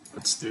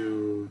 Let's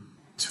do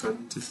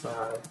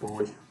 25,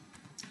 boy,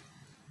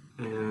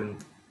 and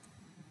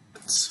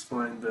let's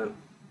find the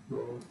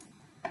roll.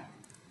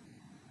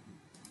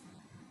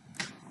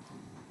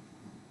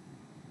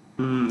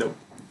 Nope,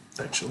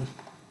 actually.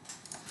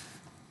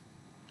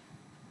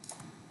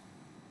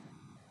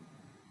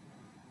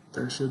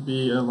 There should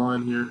be a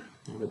line here.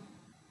 Damn it.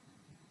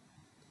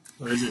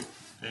 What is it?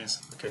 Yes,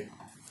 okay.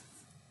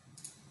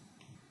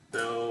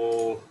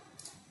 No.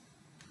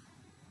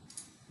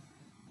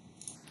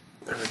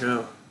 There we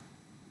go.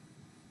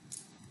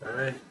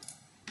 Alright.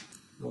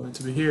 We want it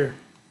to be here.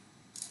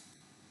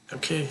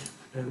 Okay.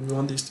 And we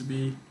want these to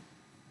be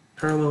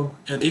parallel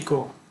and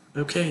equal.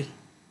 Okay.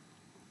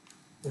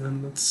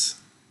 And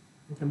let's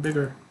make them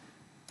bigger.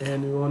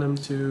 And we want them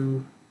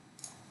to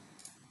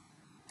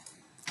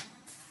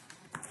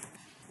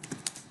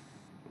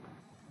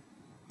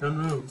don't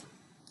move.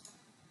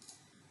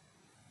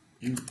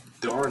 You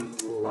darn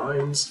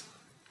lines.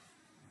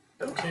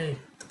 Okay.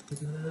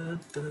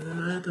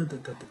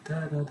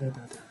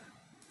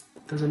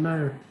 Doesn't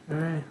matter.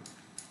 Alright.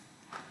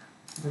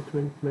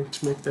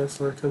 Make that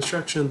for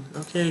construction.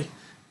 Okay.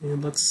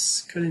 And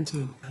let's cut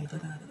into it.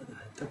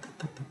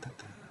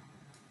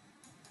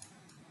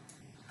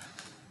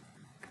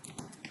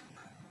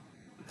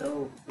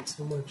 No, not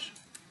so much.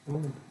 Come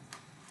on.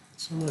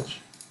 So much.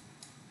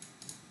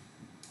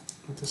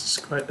 This is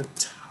quite a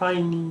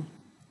tiny,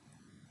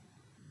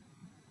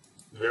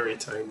 very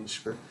tiny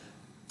sphere.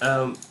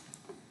 Let's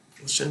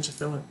change the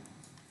fillet.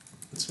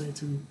 That's way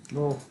too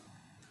low.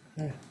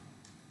 Okay.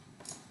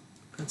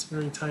 That's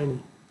very tiny.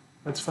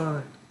 That's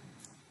fine.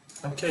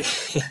 Okay.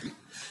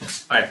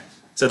 Alright,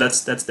 so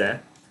that's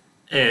that.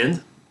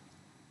 And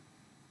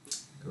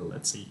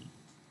let's see.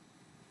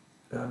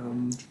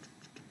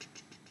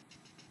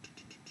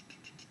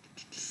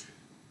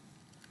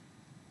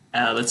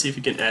 Let's see if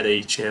we can add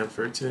a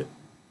chamfer to it.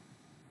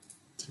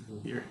 To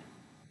here.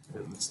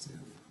 And let's do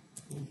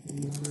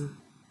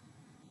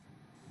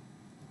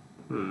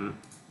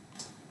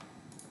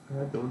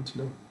I don't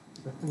know.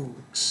 I think it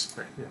looks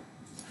right here.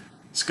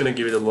 It's gonna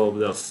give it a little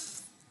bit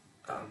of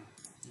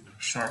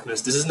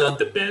sharpness. This is not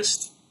the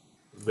best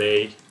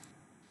way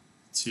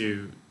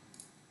to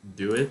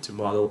do it, to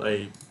model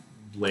a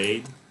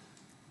blade.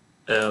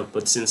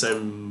 But since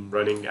I'm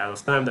running out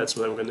of time, that's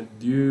what I'm gonna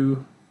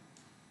do.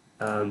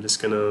 I'm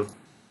just gonna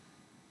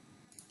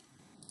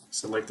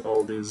select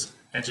all these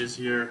edges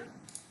here.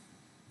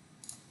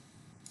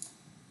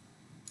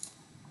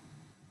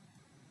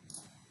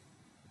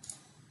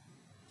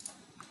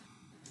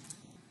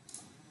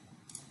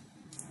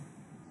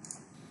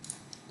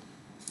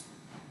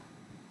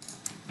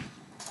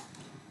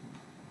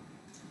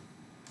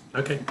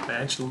 Okay, I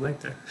actually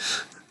like that.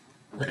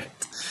 Okay.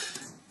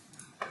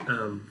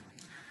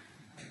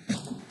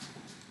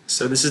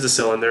 So this is the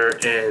cylinder,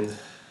 and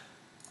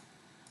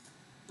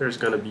there's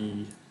gonna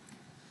be,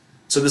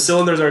 so the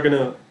cylinders are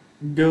gonna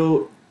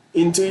go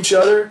into each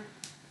other.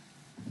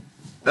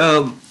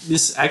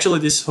 This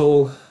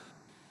whole,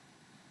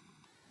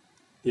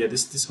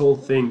 this whole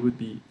thing would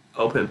be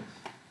open.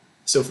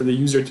 So for the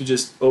user to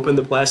just open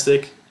the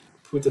plastic,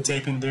 put the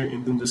tape in there,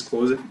 and then just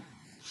close it.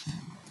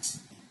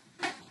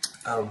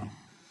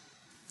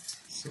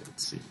 So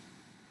let's see.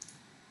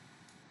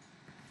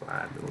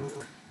 5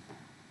 millimeter.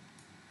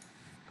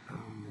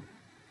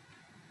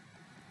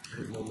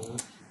 8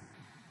 millimeter.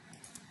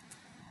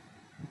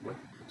 What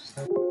just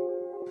happened?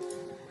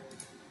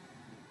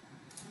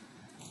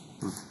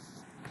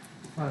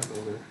 5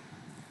 millimeter.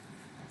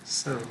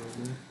 7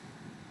 millimeter.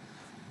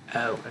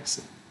 Oh, I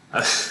see.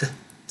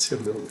 2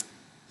 millimeter.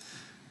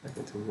 I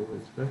got 2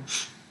 millimeters, right?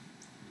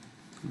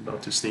 I'm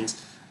about to sneeze.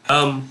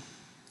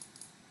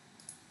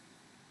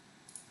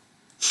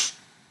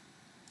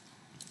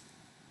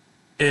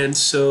 And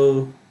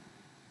so,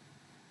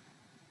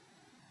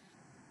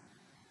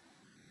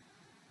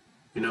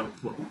 I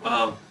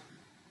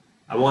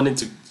wanted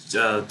to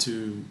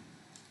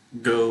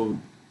go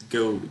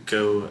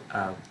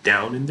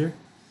down in there.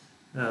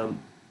 Well,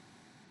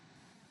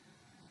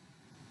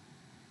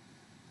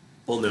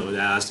 no, that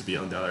has to be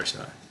on the other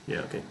side.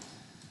 Yeah, okay.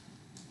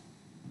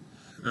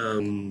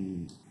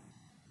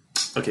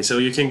 Okay, so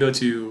you can go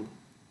to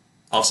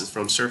offset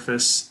from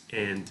surface,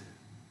 and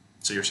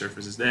so your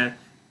surface is there,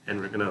 and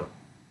we're gonna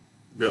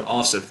go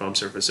offset from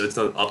surface, so it's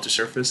not up to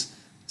surface.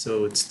 So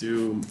let's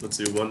do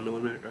 1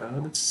 millimeter.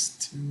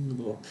 That's too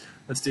little.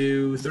 Let's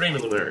do 3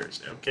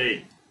 millimeters.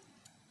 Okay.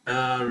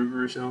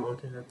 Reverse. Oh,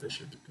 okay, that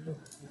should be good.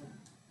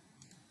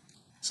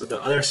 So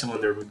the other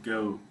cylinder would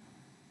go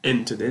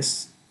into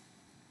this,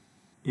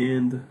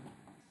 and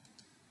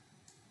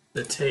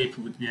the tape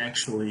would be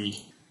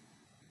actually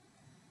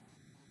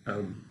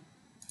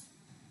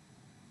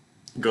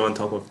go on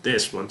top of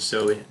this one.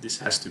 So this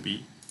has to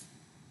be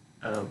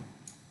um,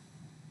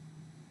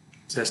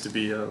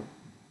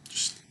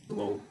 just a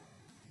little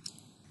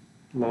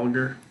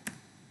longer.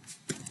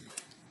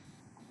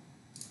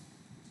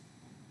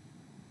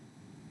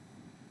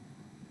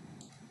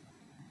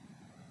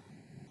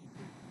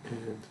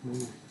 And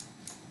maybe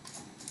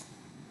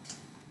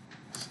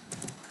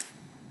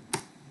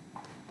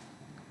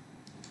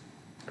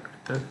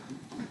alright then.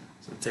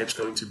 So the tape's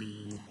going to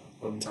be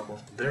on top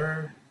of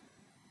there,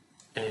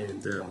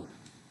 and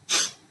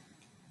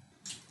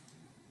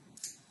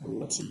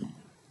let's see.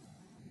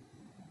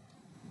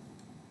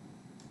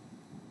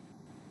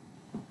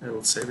 I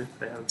will save it.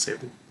 I haven't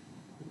saved it.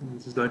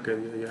 This is not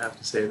good. You have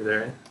to save it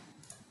there. Right?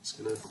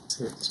 Just gonna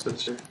save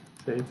dispenser.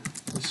 Save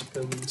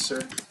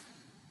dispenser.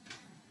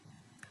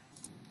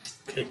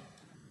 Okay.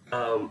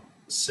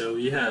 So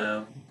we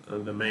have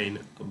the main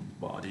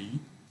body.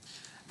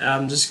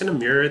 I'm just gonna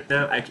mirror it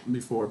now.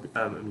 Before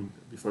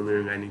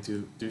mirroring, I need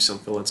to do some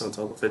fillets on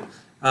top of it.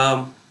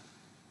 I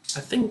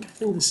think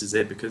this is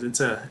it because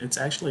it's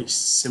actually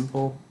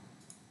simple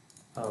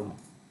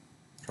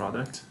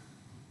product.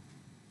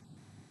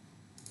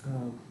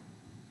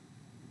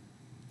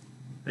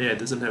 Yeah, it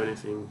doesn't have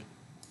anything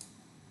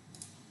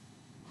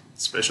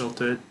special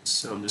to it,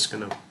 so I'm just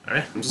gonna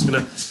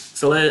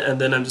fill it,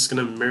 and then I'm just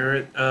gonna mirror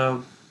it.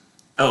 Oh,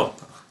 well,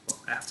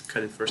 I have to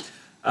cut it first.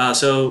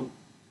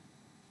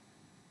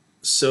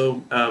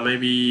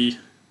 Maybe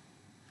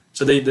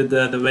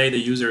the way the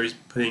user is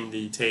putting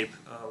the tape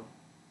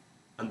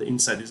on the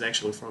inside is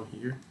actually from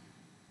here.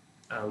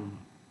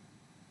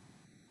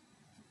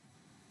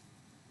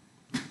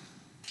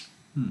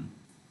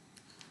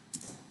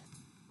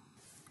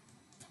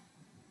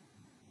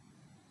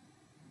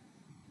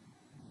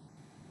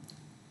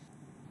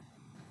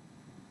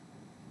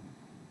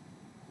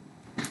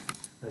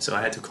 So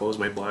I had to close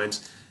my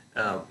blinds.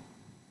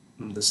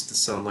 The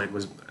sunlight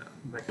was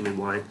making me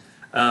blind.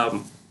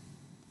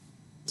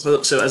 So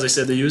as I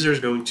said, the user is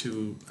going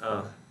to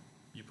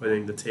be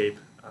putting the tape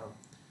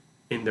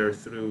in there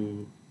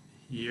through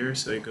here,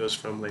 so it goes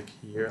from like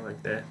here,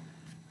 like that.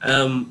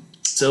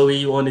 So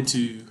we want it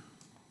to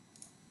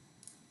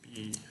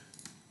be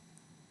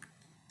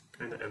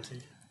kind of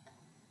empty.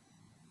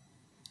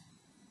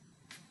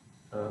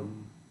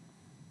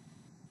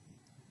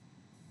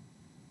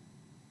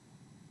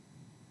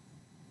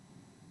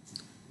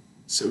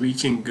 So we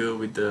can go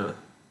with the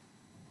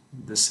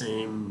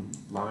same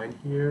line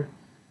here.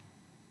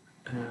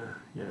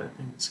 Yeah, I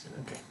think it's good.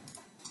 Okay.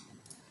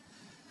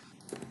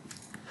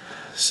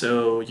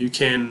 So you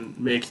can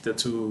make the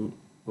two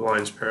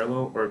lines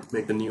parallel, or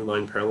make the new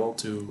line parallel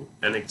to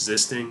an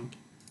existing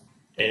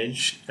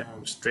edge,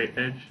 straight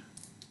edge.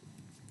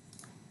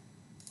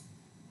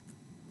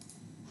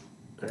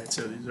 Alright,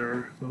 so these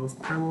are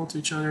both parallel to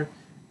each other,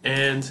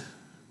 and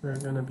we're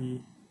gonna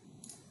be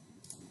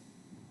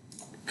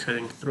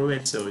cutting through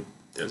it, so it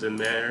doesn't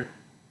matter.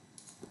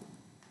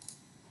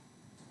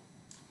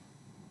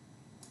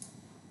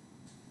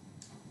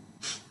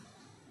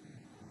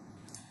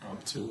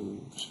 Up to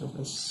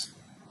surface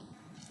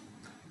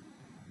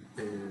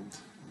and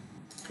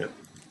cut.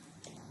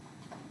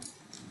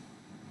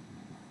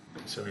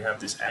 So we have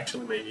this.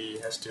 Actually, maybe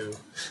it has to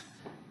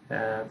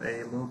have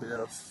a little bit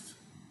of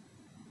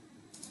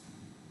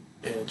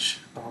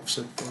edge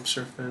offset from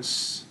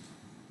surface.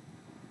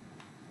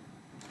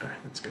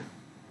 Alright, that's good.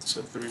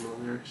 So 3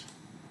 millimeters.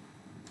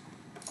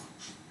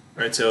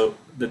 Alright, so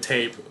the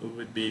tape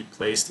would be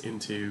placed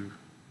into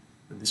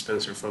the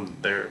dispenser from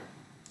there.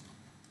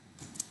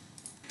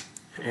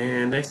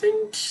 And I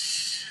think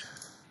it's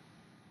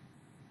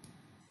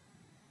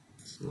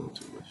a little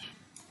too much.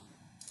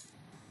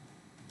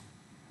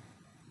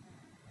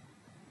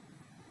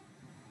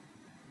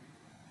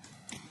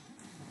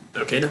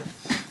 Okay then.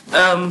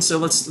 So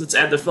let's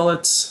add the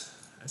fillets.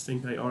 I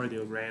think I already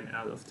ran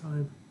out of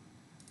time.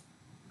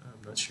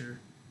 I'm not sure.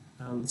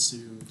 Let's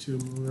do 2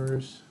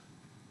 millimeters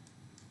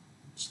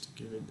just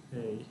to give it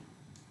a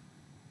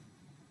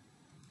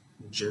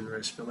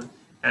generous fillet.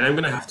 And I'm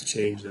gonna have to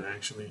change that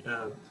actually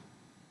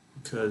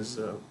because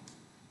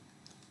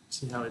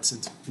see how it's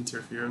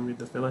interfering with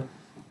the fillet.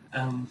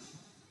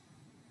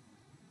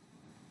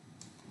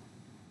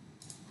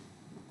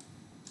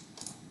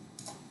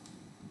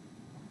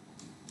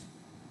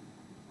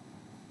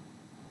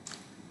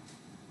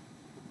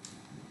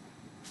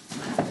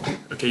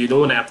 Okay, you don't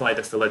want to apply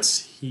the fillets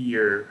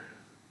here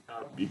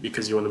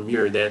because you want to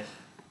mirror that.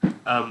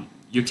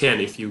 You can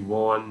if you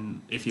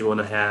want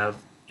to have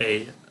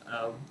a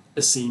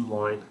seam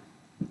line.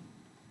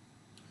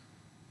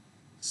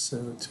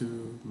 So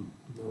 2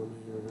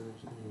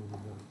 millimeters.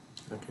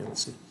 Okay,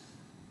 let's see.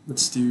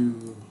 Let's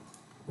do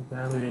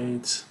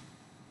evaluate.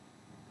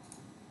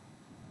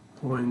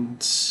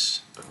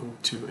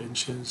 0.02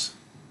 inches.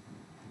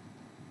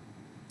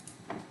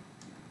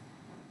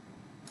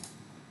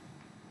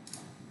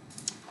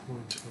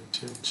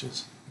 0.02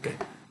 inches. Okay.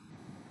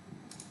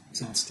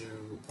 So let's do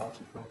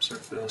object from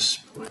surface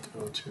 0.02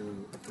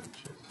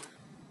 inches.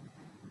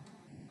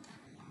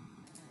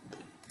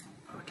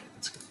 Okay,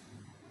 that's good.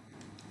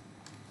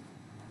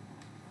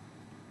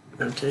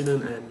 Okay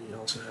then, and we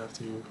also have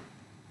to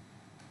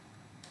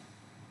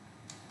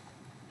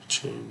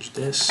change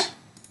this.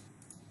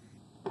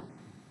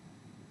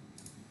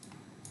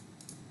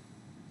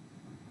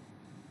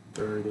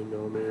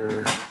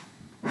 Millimeter.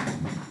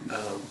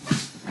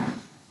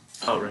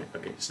 Oh right,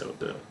 okay. So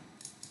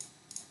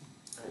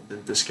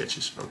the sketch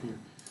is from here.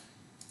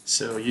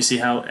 So you see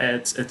how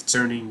it's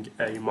turning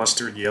a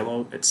mustard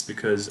yellow. It's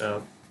because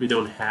we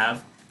don't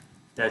have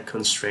that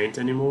constraint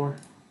anymore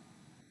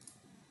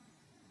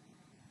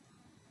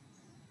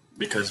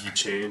because you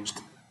changed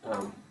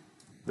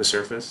the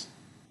surface.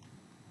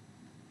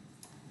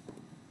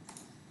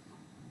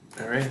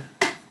 All right.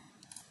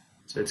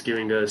 So it's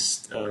giving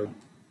us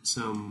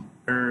some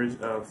errors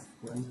of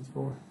what is it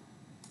for?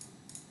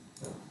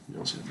 You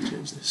also have to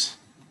change this.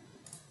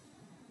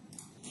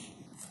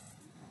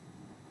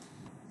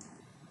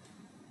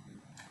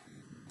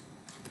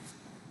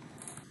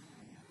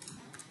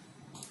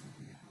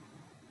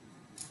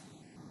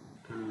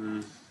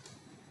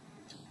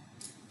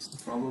 What's the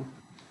problem?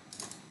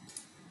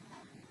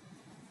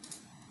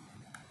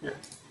 Yeah.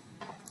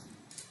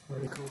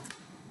 Vertical.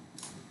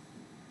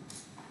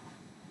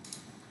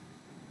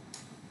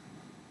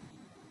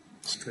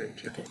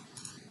 Straight. Okay.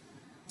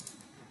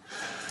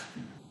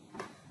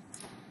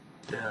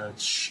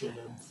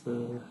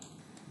 Chamfer.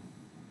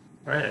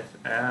 Alright,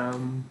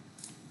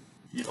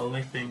 the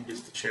only thing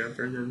is the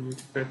chamfer that we need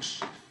to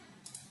fix,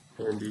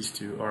 and these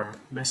two are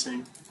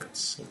missing.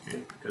 That's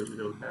okay because we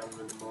don't have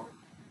them anymore.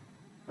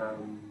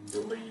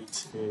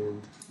 Delete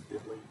and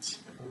delete.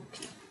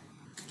 Okay.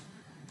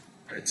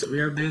 Alright, so we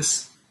have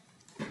this.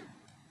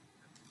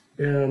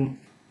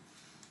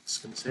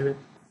 Just gonna save it,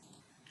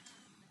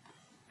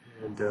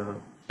 and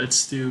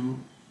let's do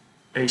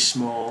a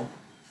small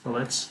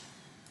fillet.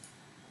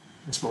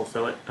 A small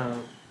fillet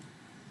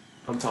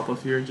on top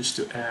of here just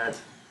to add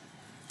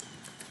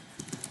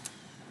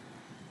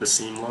the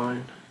seam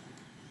line.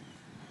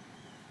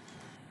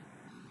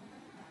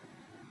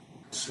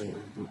 So it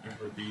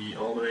would be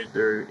all the way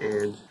there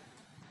and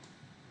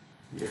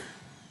here.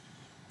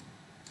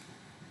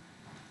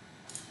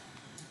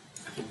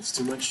 I think it's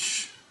too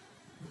much.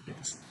 Okay,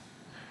 this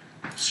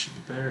should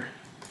be better.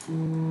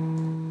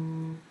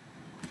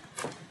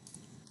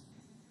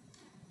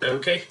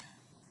 Okay.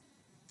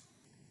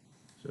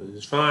 So this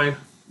is fine.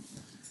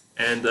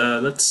 And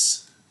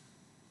let's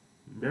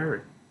mirror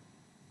it.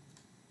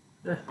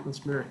 Yeah,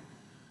 let's mirror it.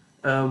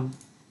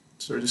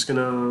 So we're just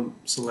gonna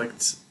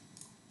select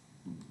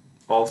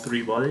all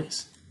three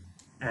bodies,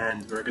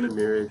 and we're gonna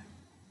mirror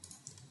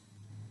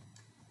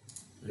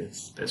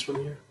this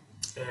one here.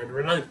 And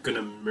we're not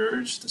gonna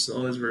merge the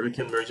solids, where we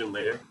can merge them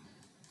later.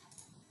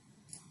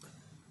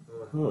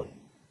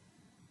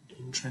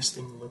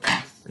 Interesting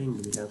looking thing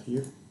we have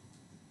here.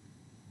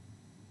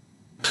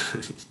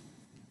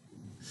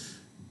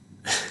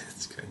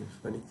 It's kind of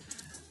funny.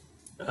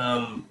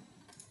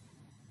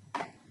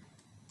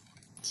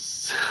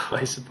 So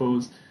I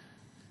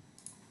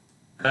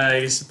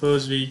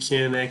suppose we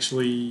can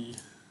actually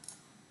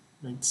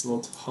make this a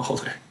little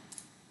taller.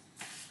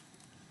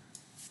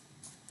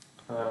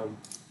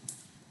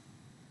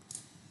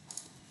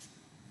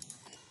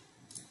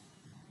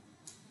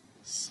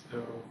 So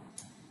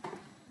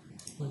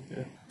like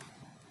that.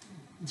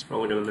 It's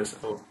probably gonna miss.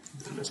 Oh,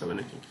 didn't miss out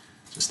anything.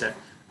 Just that.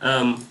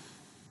 All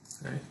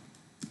right.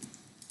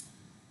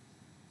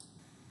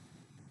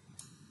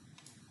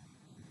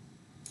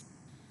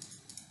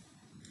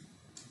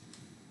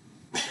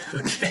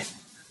 Okay.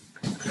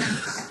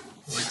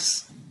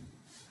 Looks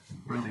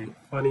really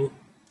funny,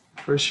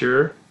 for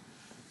sure.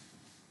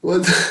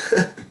 What?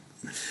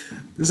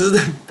 This is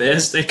the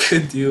best I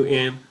could do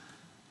in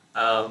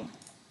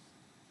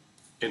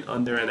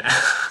under an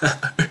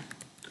hour.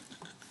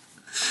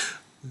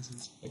 This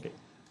is okay.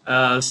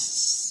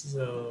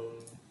 So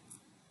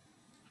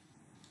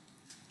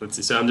let's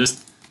see. So I'm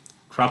just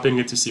cropping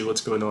it to see what's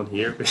going on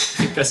here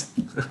because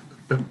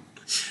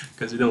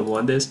we don't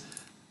want this.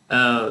 We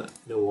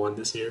don't want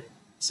this here.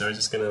 So I'm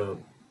just gonna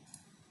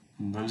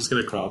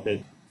crop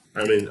it.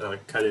 I mean,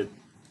 cut it,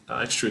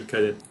 extrude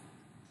cut it,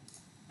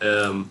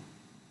 and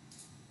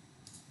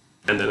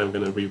then I'm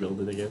gonna rebuild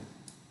it again.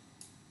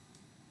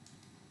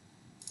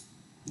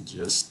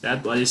 Just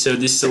that body. So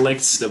this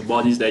selects the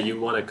bodies that you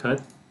want to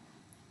cut.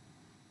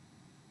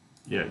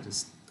 Yeah,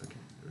 just okay.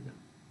 There we go.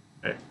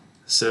 Alright.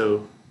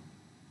 So,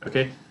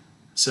 okay.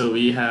 So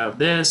we have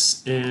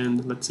this,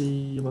 and let's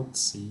see.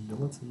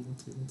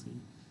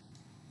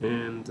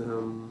 And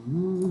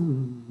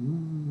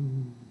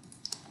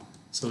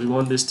so we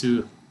want this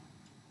to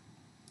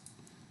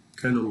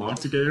kind of lock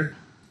together.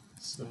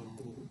 So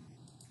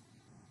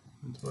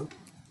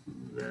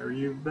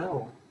very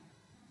well,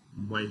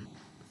 my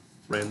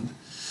friend.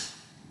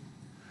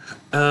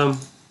 Um,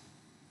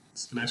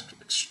 it's gonna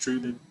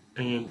extrude it,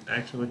 and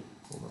actually,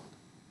 hold on.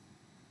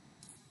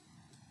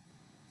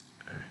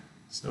 Alright,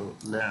 so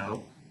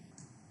now,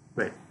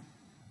 wait.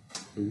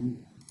 Ooh.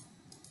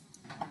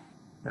 I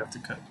have to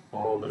cut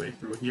all the way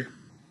through here.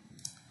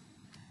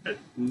 And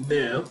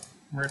now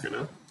we're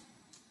gonna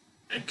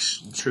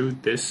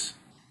extrude this.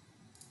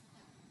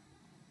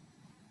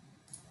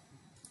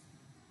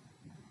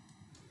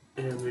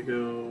 And we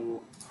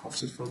go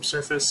offset from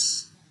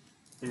surface,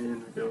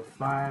 and we go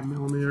 5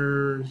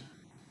 millimeters,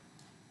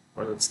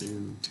 or let's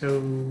do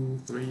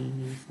 2, 3,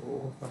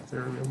 4, 5,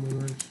 30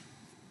 millimeters.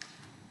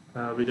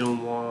 We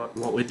don't want,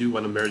 well, we do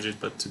want to merge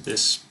it, but to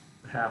this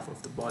half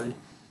of the body,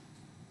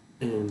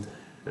 and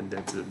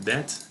that's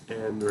that.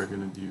 And we're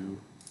gonna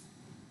do,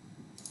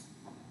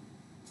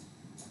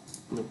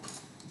 nope,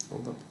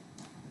 hold up.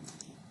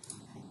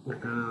 We're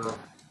gonna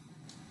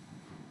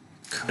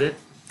cut it,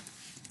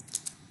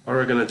 or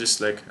we're gonna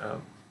just like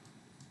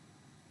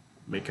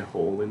make a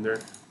hole in there,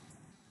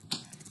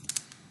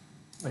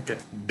 like a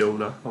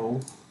donut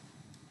hole.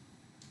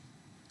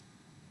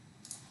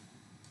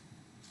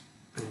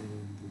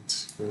 And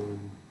it's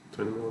going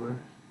 20 millimeters.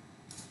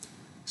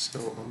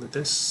 So on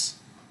this,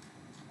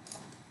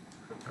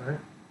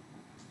 alright,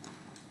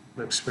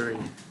 looks very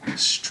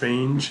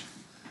strange.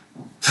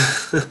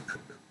 It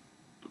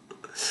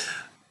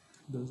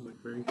does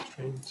look very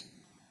strange.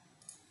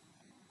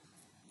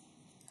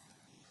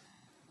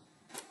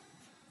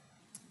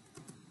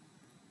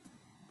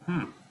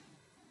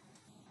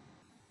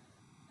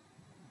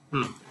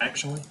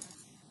 Actually,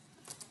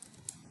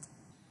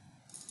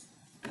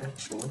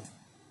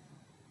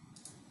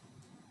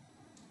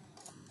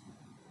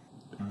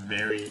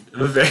 very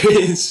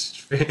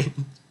strange.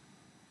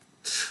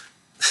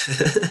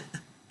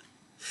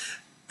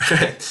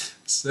 Alright,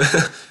 so,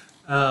 it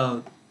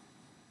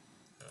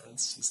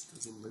just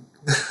doesn't look.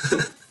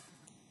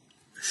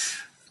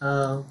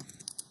 Alright,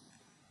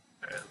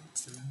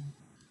 let's do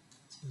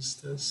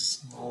just a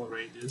small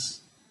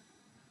radius.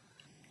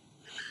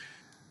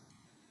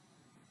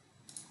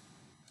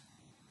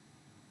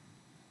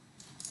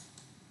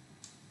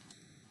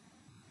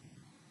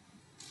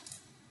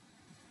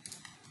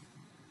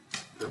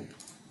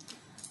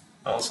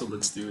 Also,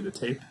 let's do the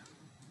tape.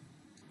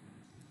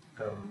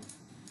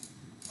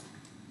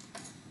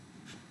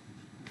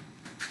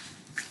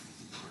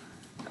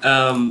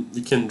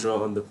 You can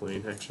draw on the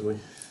plane actually.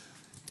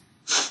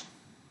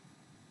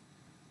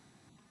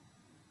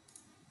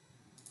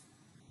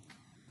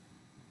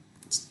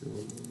 Let's do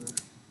one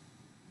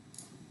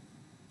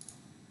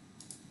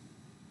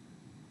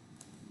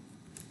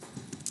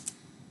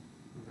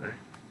more. Alright.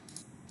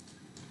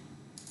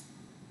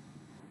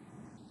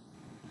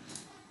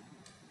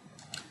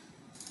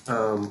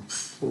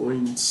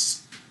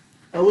 Points.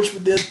 How much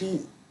would that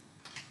be?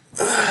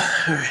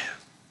 Alright.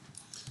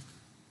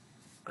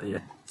 Yeah,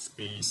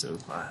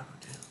 375.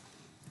 Okay.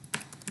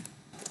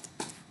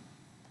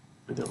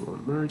 We don't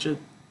want to merge it,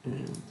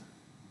 and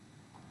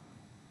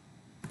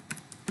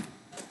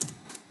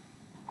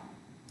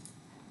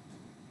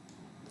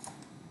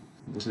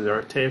this is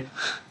our tape.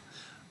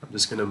 I'm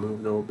just gonna move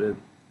it a little bit,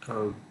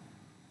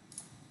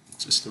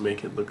 just to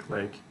make it look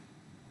like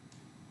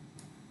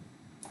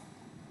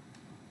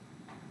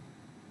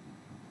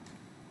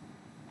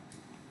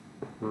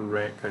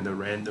kind of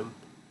random.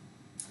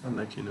 I'm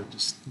like,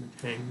 just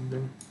like hanging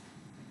there.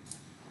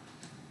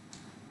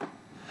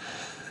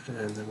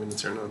 And I'm going to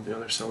turn on the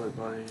other solid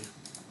body.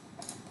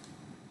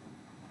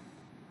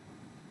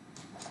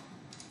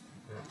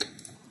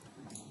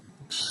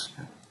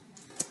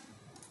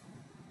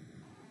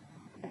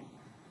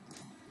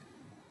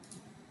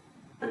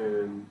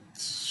 And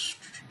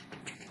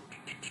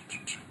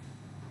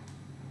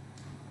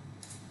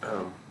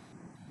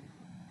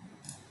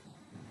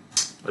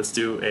let's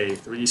do a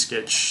 3D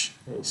sketch,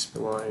 a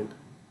spline,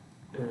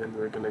 and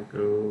we're going to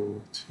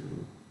go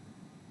to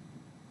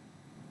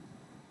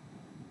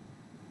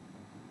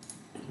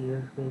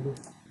here maybe,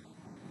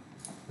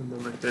 and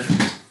then like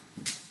that.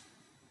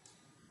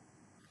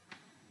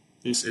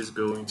 This is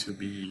going to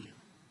be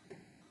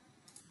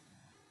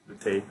the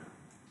tape,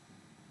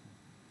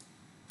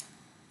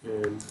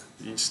 and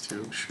these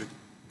two should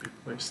be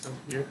placed on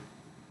here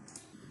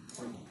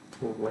on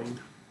full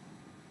lane.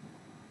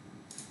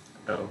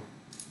 Oh.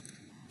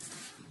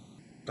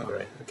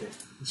 Alright, okay.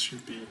 This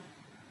should be here.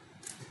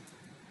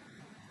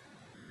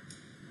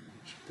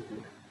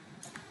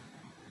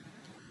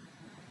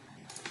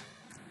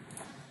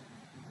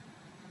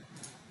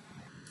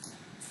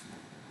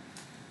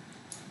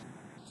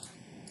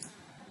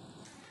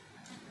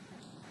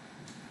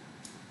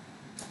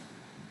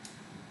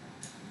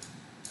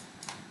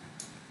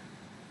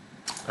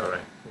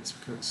 Alright, that's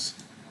because.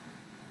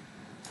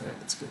 Alright,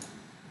 that's good.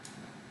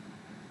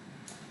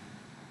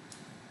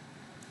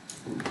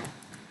 Ooh.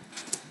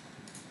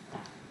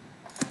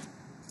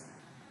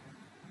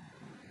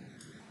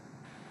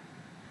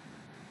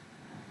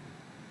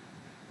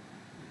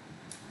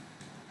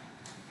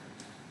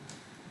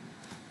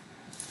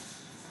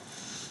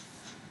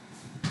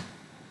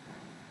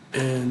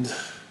 And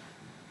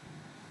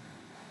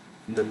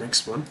the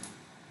next one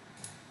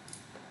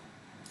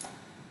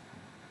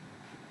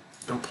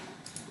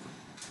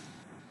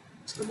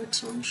the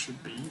next one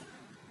should be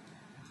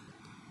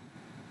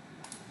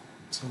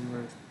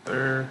somewhere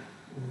there,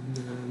 and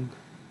then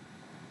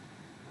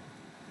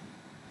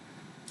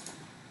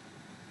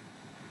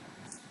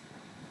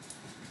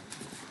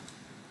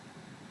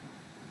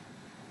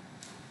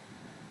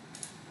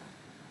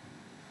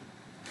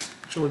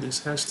actually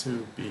this has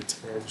to be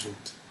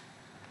tangent.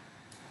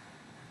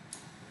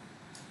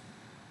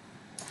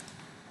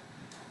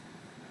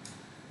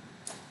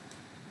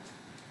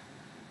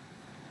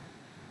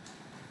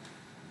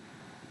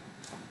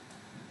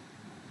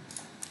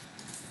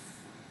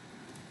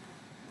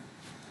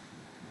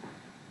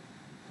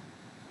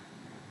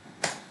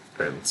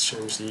 Alright, let's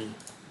change the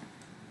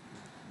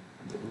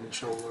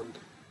initial one,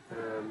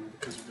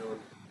 because we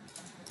don't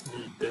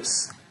need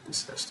this.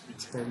 This has to be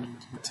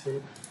tangent to the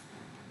tape.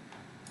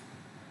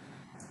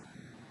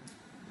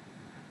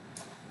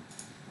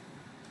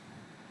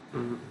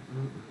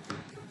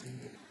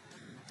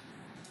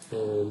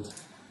 And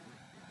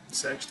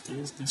this actually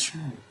is this shoe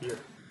here.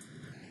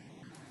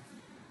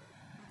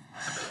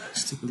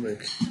 Stupid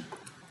leg.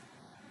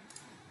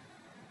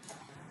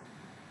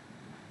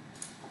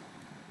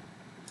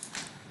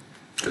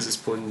 Because it's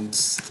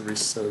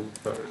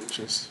 0.375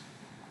 inches.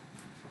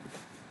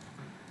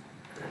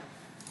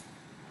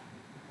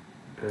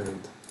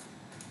 And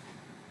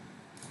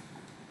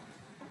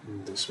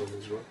this one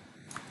as well.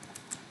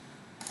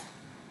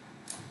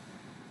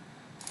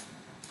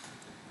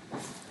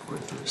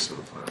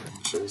 0.375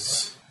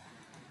 inches.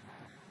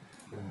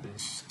 And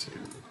these two.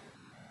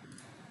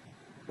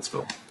 Let's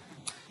go.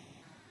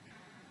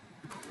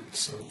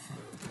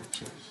 0.75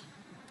 inches.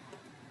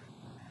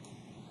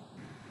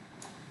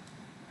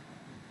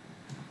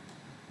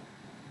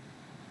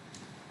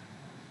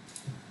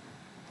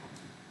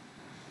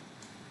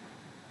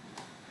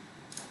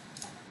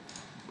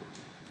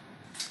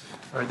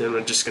 Alright, then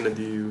we're just gonna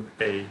do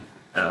a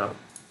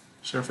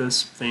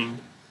surface thing.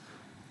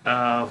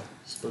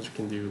 Suppose we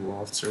can do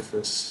loft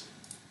surface.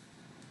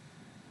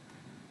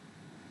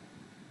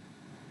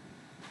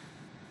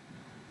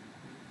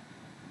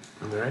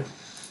 Alright.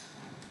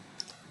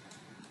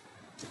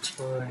 Looks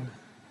fine.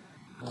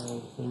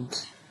 I think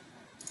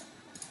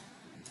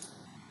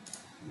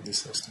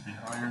this has to be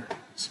higher.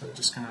 So I'm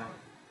just gonna,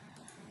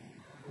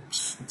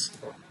 oops,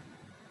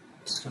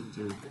 just gonna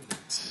do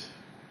it.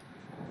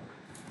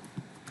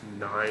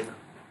 9.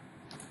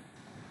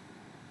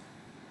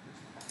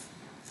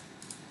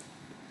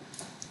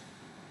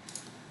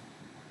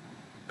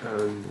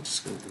 And I'm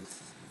just going to do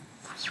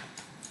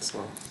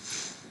slow.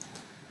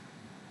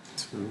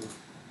 2.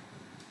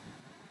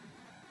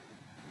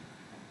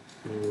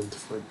 And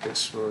for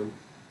this one,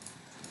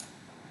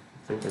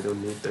 I think I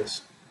don't need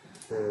this.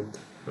 And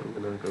I'm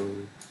gonna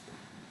go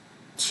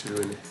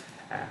 2.5.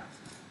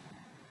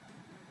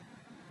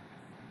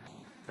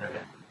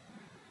 Okay.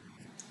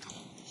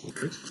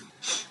 Okay.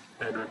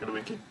 And we're gonna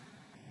make it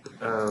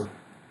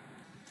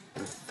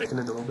thicken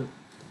it a little bit,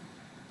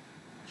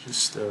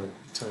 just a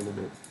tiny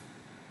bit.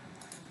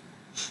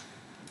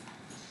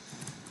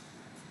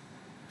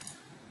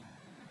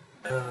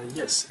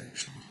 Yes,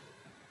 actually,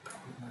 I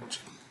would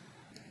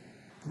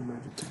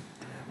imagine to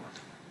that one.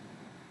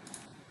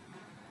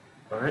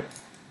 All right.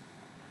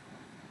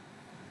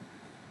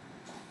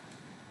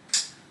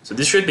 So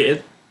this should be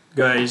it,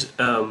 guys.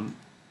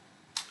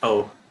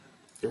 Oh,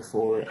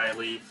 before I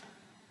leave,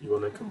 you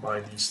want to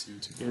combine these two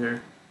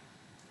together,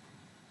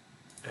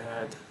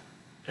 add,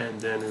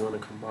 and then we want to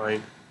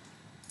combine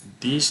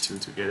these two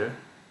together,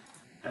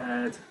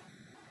 add,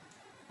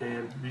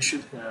 and we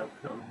should have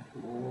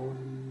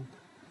one.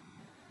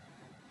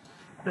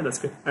 Yeah, that's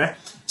good. Alright,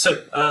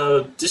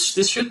 so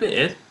this should be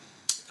it.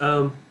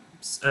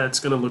 It's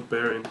gonna look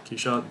better in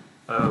Keyshot.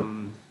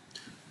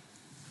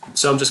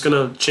 So I'm just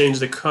gonna change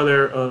the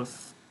color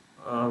of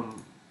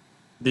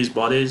these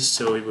bodies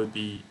so it would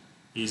be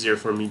easier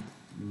for me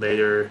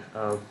later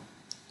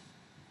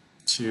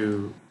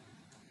to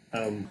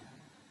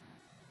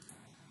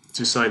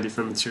assign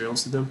different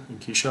materials to them in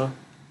Keyshot.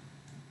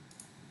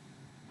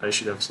 I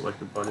should have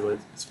selected body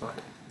width, it's fine.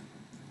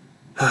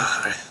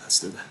 Alright, let's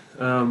do that.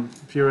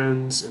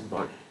 Appearance and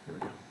body, there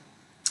we go.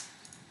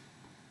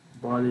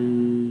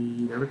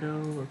 Body, there we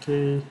go,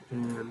 okay,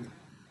 and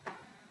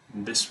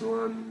this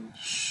one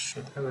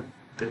should have a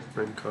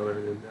different color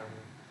than that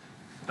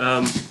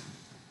one.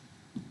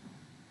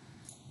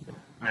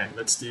 Alright,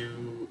 let's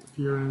do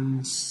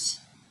appearance,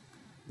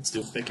 let's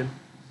do thicken,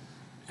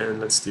 and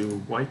let's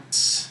do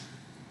white.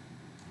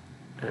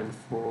 And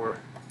for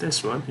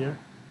this one here,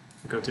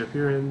 go to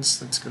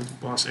appearance, let's go to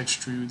boss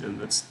extrude, and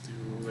let's do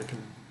like a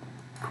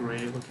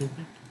gray looking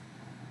thing.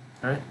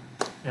 Alright,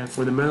 and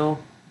for the metal,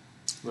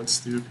 let's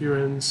do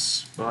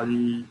appearance,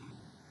 body,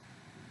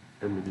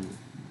 and we do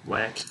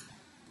black.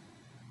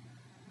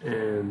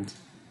 And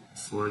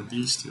for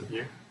these two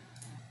here,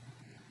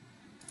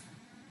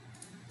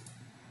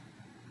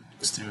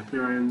 let's do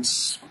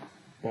appearance,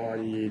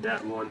 body,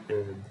 that one,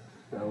 and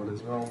that one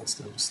as well. Let's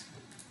do just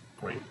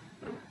green.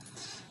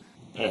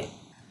 Okay.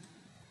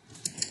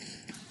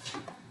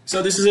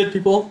 So this is it,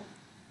 people.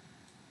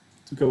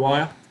 Took a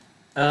while.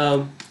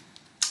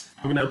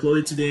 I'm gonna upload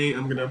it today.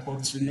 I'm gonna upload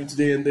this video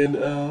today, and then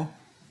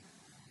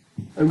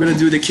I'm gonna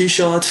do the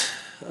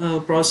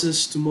Keyshot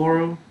process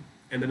tomorrow,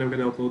 and then I'm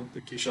gonna upload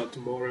the Keyshot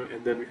tomorrow,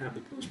 and then we have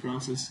the post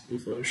process in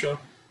Photoshop.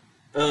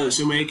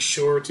 So make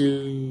sure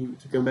to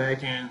come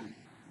back and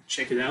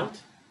check it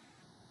out.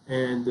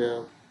 And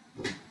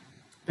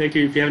thank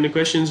you. If you have any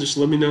questions, just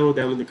let me know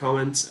down in the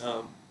comments.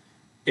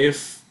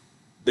 If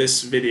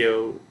this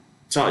video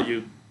taught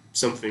you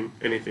something,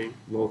 anything,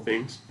 little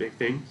things, big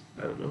things,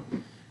 I don't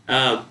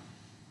know.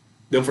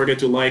 Don't forget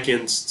to like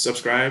and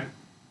subscribe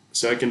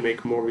so I can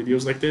make more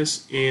videos like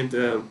this. And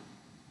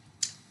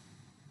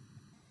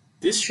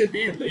this should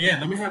be it. Yeah,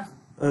 let me have.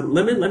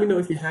 Let me know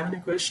if you have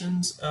any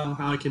questions.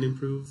 How I can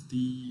improve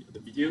the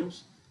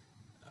videos.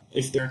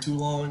 If they're too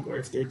long or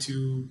if they're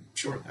too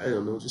short, I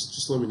don't know.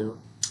 Just let me know.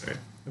 All right.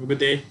 Have a good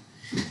day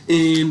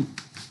and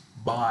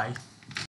bye.